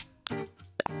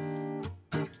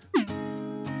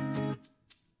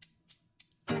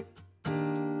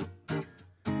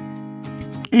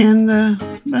 And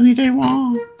the bunny day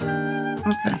wall.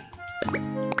 Okay.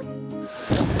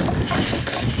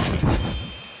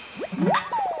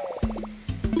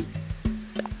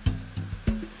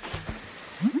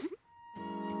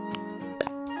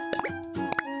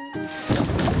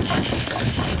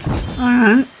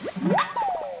 Alright.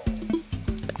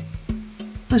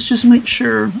 Let's just make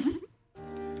sure.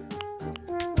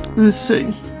 Let's see.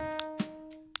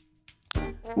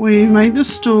 We made the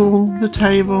stool, the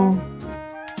table,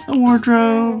 the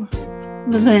wardrobe,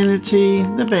 the vanity,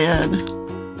 the bed,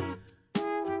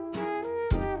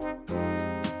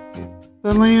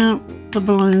 the lamp, the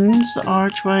balloons, the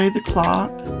archway, the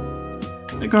clock,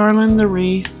 the garland, the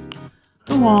wreath,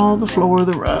 the wall, the floor,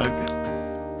 the rug.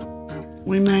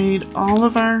 We made all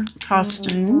of our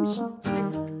costumes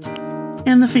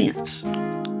and the fence.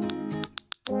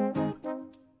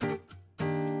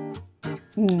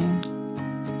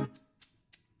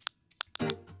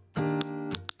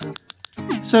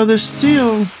 So there's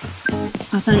still,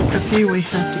 I think, a few we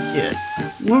have to get.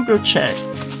 We'll go check,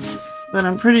 but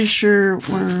I'm pretty sure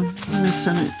we're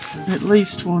missing at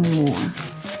least one more.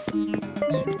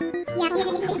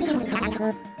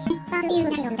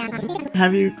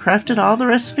 Have you crafted all the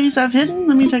recipes I've hidden?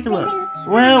 Let me take a look.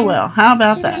 Well, how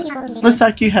about that? Looks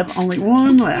like you have only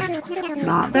one left.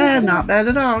 Not bad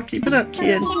at all. Keep it up,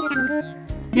 kid.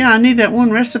 Yeah, I need that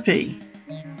one recipe.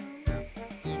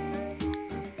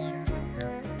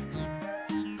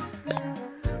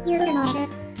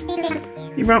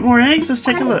 You brought more eggs? Let's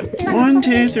take a look. 1,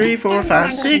 2, 3, 4,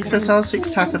 5, 6. That's all 6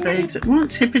 types of eggs at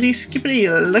once. Hippity skippity,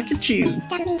 look at you.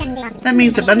 That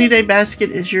means a bunny day basket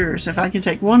is yours. If I can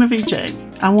take one of each egg.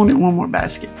 I wanted one more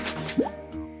basket.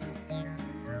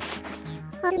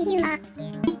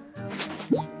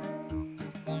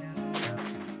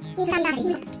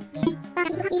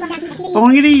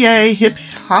 Boingity yay, hip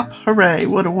hop hooray.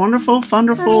 What a wonderful,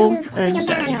 thunderful egg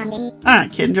day.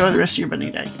 Alright, kid, enjoy the rest of your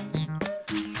bunny day.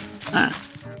 Alright.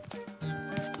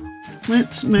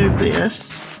 Let's move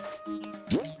this.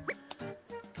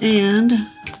 And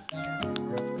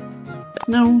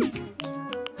no.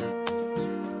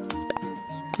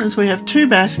 Since we have 2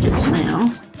 baskets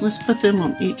now, let's put them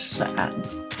on each side.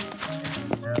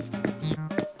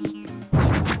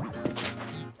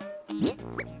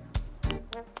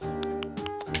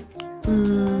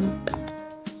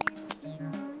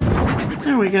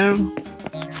 There we go.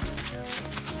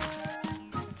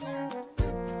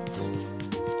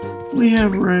 We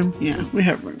have room. Yeah, we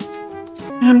have room.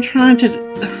 I'm trying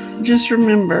to just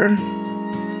remember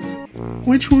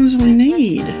which ones we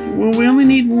need. Well, we only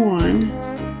need one.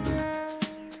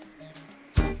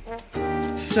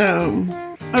 So,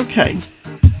 okay.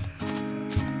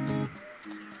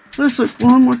 Let's look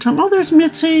one more time. Oh, there's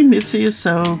Mitzi. Mitzi is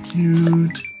so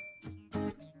cute.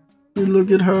 You look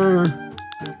at her.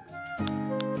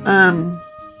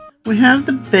 We have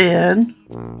the bed.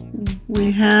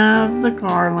 We have the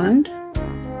garland.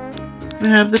 We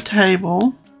have the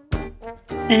table.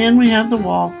 And we have the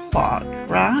wall clock,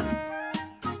 right?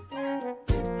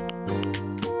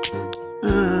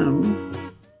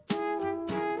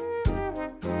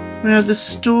 We have the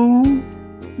stool,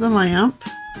 the lamp.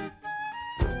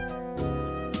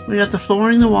 We got the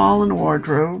flooring, the wall, and the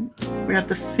wardrobe. We have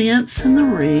the fence and the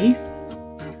wreath.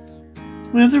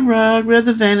 We have the rug. We have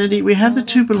the vanity. We have the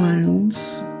 2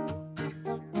 balloons.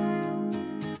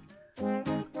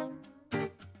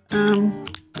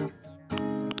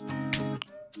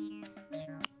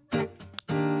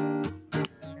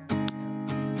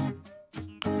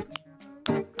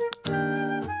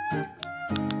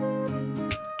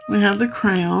 We have the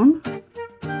crown.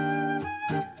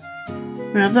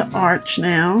 We have the arch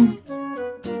now. We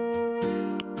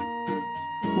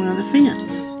have the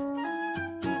fence.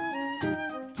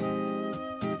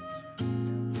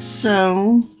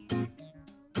 So,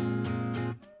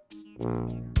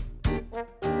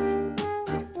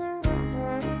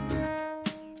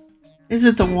 is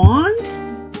it the wand?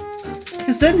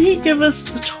 Because didn't he give us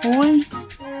the toy?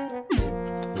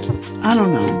 I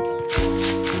don't know.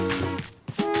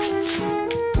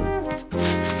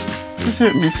 Let's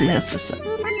hear what Mitzi has to say.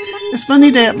 It's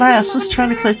Bunny Day at last. Let's try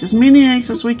to collect as many eggs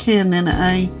as we can, Nana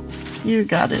A. You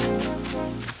got it.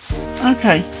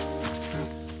 Okay.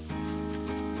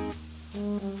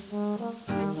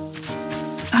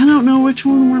 I don't know which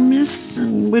one we're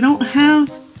missing. We don't have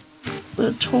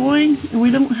the toy and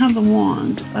we don't have the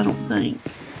wand, I don't think.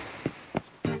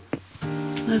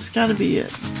 That's got to be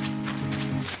it.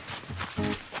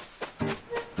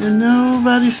 And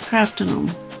nobody's crafting them.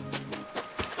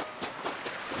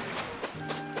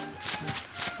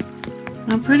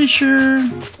 I'm pretty sure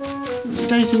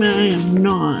Daisy May I am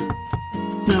not.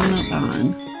 No, I'm not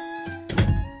behind.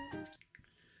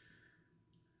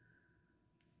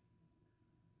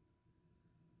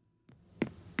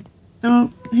 Oh,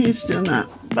 he's still not.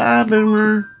 Bye,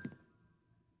 Boomer.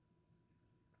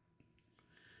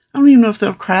 I don't even know if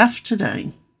they'll craft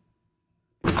today.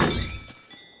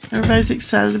 Everybody's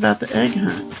excited about the egg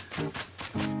hunt.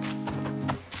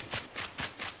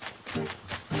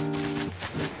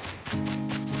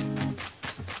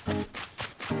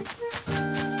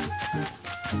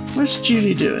 What's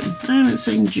Judy doing? I haven't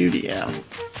seen Judy out.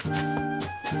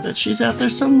 But she's out there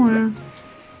somewhere.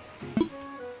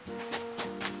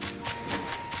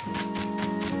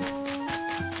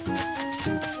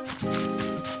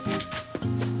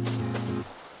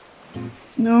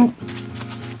 Nope.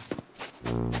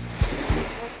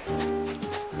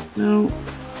 Nope.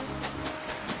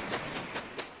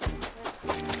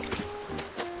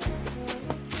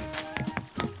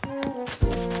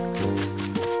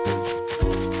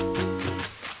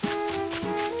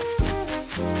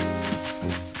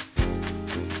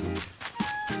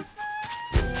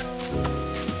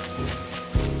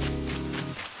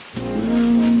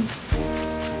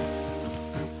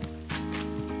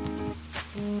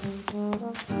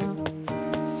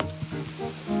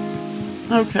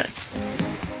 Okay.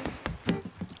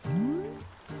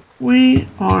 We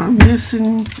are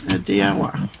missing a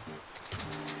DIY.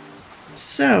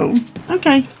 So,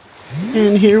 okay.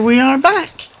 And here we are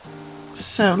back.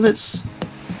 So let's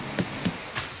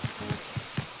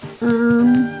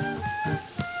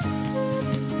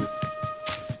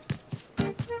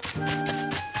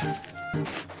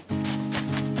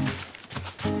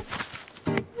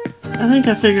I think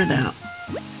I figured out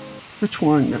which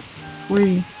one that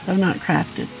we have not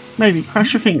crafted. Maybe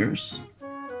cross your fingers.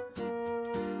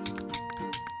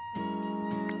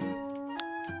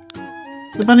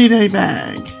 The Bunny Day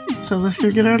bag. So let's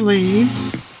go get our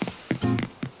leaves.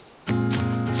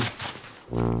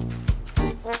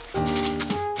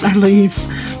 Our leaves.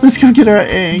 Let's go get our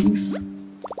eggs.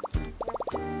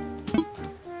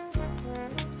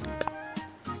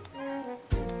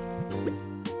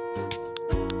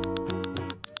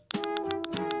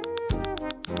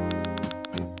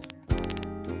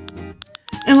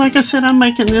 And like I said, I'm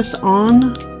making this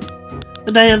on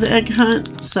the day of the egg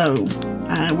hunt, so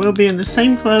I will be in the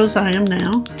same clothes I am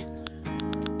now.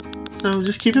 So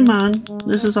just keep in mind,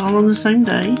 this is all on the same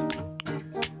day.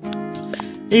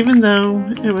 Even though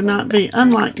it would not be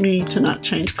unlike me to not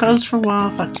change clothes for a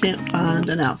while if I can't find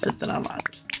an outfit that I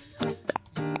like.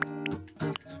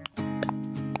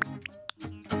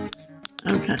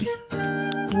 Okay.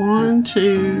 1,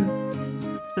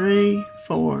 2, 3,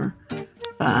 4,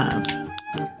 5.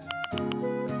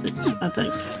 ingredients, I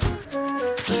think.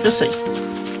 Let's go see.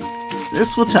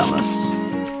 This will tell us.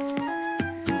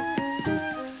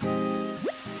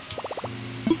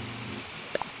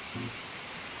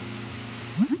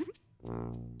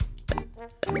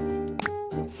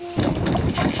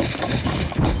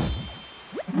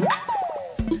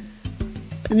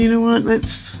 And you know what?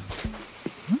 Let's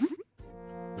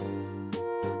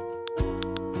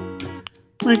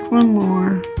make one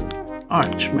more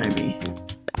arch, maybe.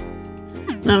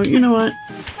 No, you know what?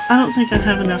 I don't think I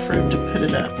have enough room to put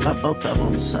it up by both of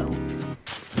them, so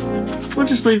we'll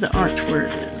just leave the arch where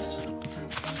it is.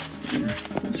 Here,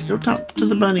 let's go talk to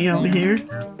the bunny over here.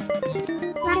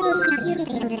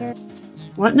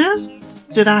 What now?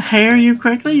 Did I hear you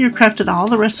correctly? You crafted all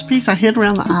the recipes I hid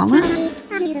around the island?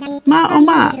 My, oh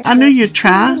my, I knew you'd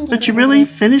try, but you really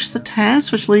finished the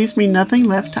task, which leaves me nothing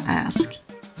left to ask.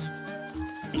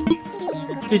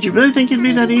 Did you really think it'd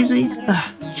be that easy?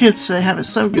 Ugh, kids today have it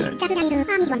so good.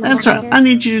 That's right, I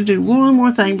need you to do one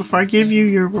more thing before I give you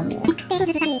your reward.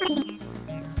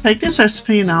 Take this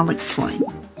recipe and I'll explain.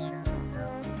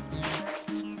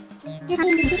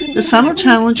 This final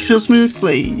challenge fills me with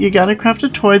glee. You gotta craft a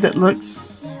toy that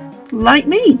looks like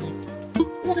me.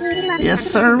 Yes,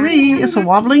 sirree, it's a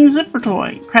wobbling zipper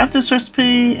toy. Craft this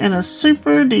recipe and a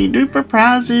super de-duper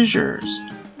prize is yours.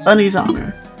 Bunny's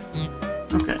honor.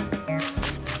 Okay.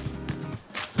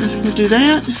 Let's go do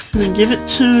that, and then give it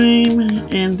to him,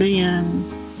 and then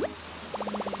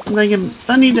I'm thinking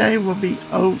Bunny Day will be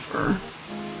over.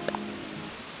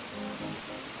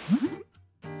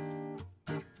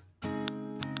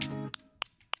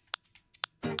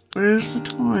 Where's the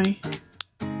toy?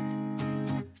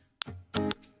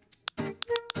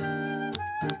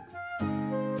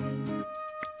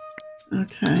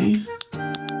 Okay.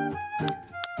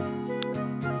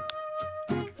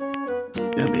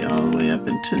 It's gotta be all the way up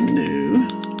into new.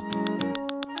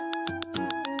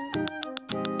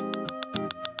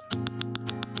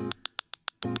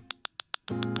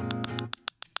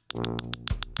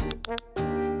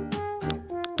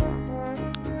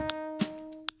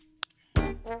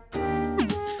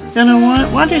 You know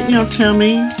what? Why didn't y'all tell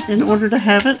me in order to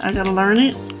have it? I gotta learn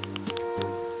it.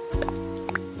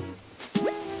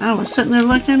 I was sitting there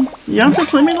looking. Y'all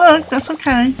just let me look. That's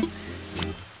okay.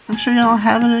 I'm sure y'all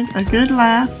having a good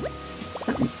laugh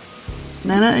at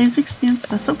Nana A's expense.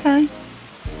 That's okay.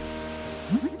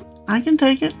 I can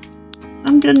take it.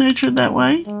 I'm good-natured that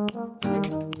way.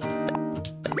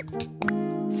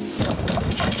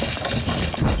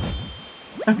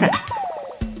 Okay.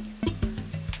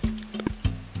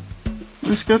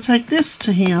 Let's go take this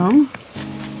to him.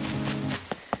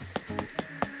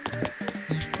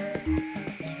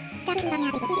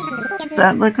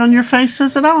 That look on your face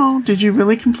says it all. Did you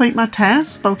really complete my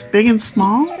tasks, both big and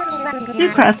small? You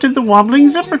crafted the wobbling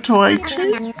zipper toy,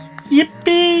 too.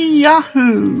 Yippee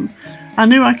yahoo! I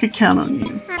knew I could count on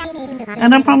you.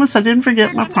 And I promise I didn't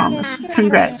forget my promise.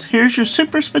 Congrats. Here's your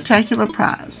super spectacular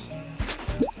prize.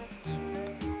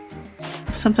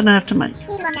 Something I have to make.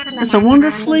 It's a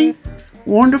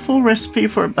wonderful recipe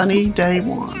for a bunny day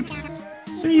one.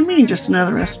 What do you mean, just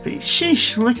another recipe?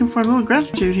 Sheesh, looking for a little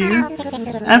gratitude here.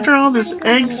 After all this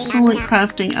excellent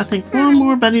crafting, I think one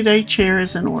more bunny day chair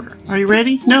is in order. Are you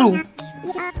ready? No.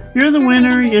 You're the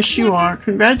winner. Yes, you are.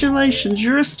 Congratulations,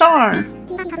 you're a star.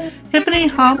 Hippity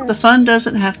hop, the fun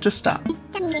doesn't have to stop.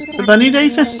 The bunny day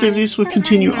festivities will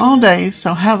continue all day,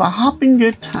 so have a hopping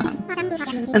good time.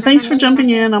 And thanks for jumping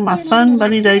in on my fun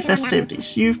bunny day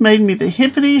festivities. You've made me the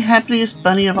hippity happiest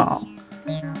bunny of all.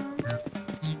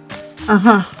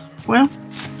 Well,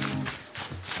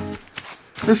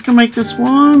 let's go make this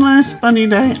one last bunny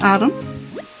day item.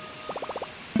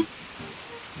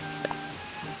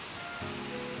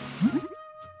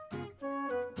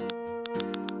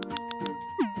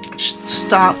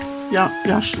 Stop.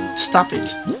 Y'all stop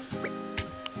it.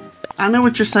 I know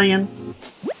what you're saying.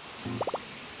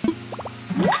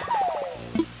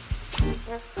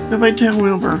 Nobody tell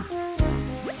Wilbur.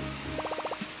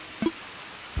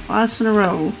 Twice in a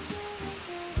row.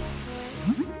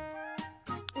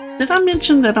 Did I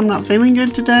mention that I'm not feeling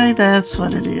good today? That's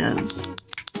what it is.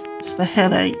 It's the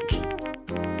headache.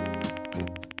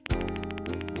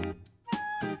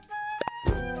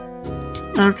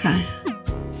 Okay.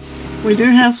 We do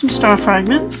have some star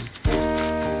fragments.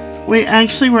 We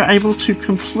actually were able to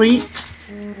complete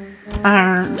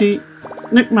our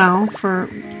Nook Mile for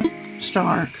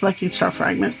collecting star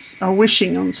fragments, or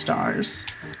wishing on stars.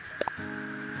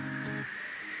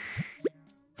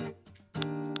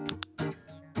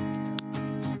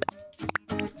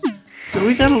 So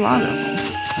we got a lot of them.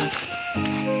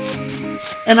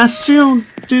 And I still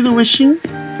do the wishing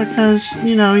because,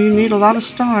 you know, you need a lot of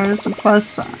stars, and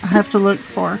plus I have to look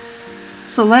for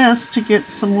Celeste to get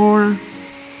some more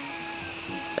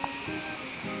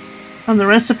on the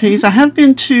recipes. I have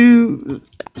been to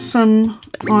some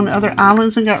on other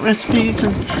islands and got recipes,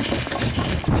 and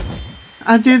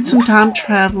I did some time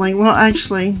traveling. Well,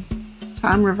 actually,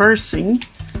 time reversing,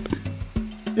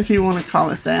 if you want to call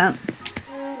it that,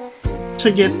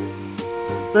 to get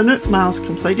the Nook Miles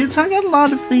completed. So I got a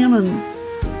lot of them and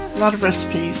a lot of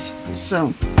recipes.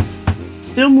 So,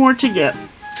 still more to get.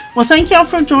 Well, thank y'all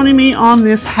for joining me on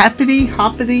this happity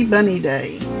hoppity bunny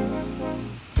day.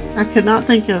 I could not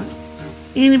think of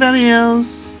anybody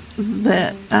else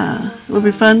that would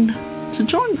be fun to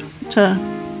join, to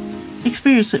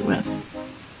experience it with.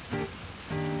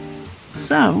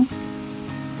 So,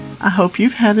 I hope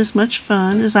you've had as much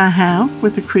fun as I have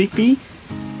with the creepy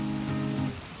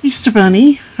Easter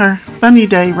bunny, or bunny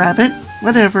day rabbit,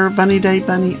 whatever, bunny day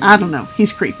bunny, I don't know,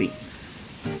 he's creepy.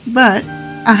 But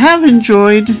I have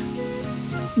enjoyed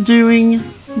doing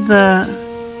the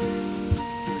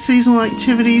seasonal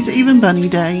activities, even bunny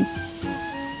day.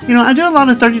 You know, I do a lot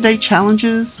of 30-day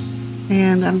challenges,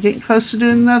 and I'm getting close to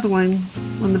doing another one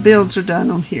when the builds are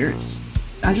done on here.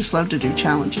 I just love to do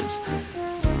challenges.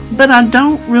 But I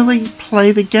don't really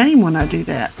play the game when I do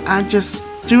that. I just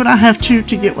do what I have to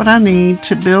get what I need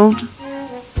to build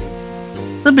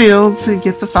the builds and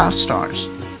get the 5 stars.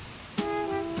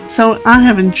 So I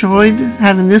have enjoyed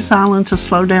having this island to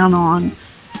slow down on,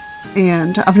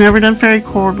 and I've never done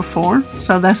fairycore before,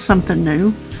 so that's something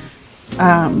new.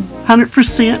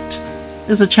 100%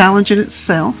 is a challenge in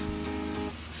itself.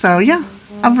 So yeah,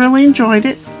 I've really enjoyed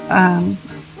it. I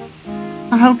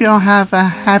hope y'all have a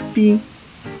happy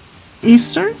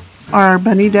Easter or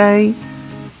Bunny Day,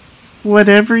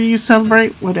 whatever you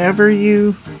celebrate, whatever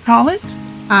you call it.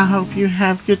 I hope you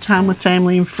have a good time with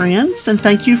family and friends, and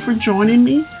thank you for joining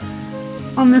me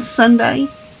on this Sunday.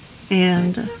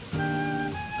 And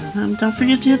don't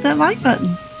forget to hit that like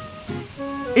button.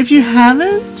 If you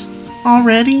haven't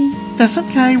already, that's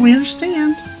okay, we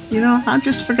understand. You know, I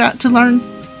just forgot to learn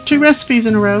 2 recipes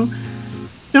in a row.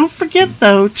 Don't forget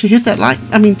though to hit that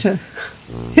to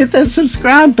hit that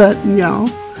subscribe button, y'all.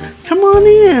 Come on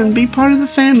in, be part of the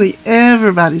family.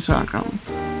 Everybody's welcome.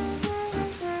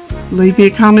 Leave me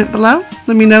a comment below.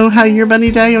 Let me know how your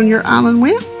bunny day on your island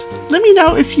went. Let me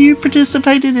know if you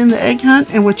participated in the egg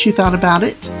hunt and what you thought about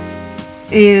it,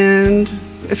 and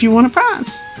if you want a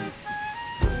prize.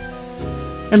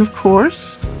 And of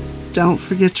course, don't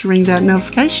forget to ring that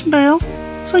notification bell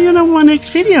so you'll know when my next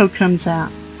video comes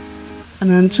out. And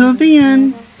until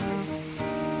then,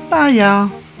 bye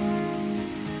y'all.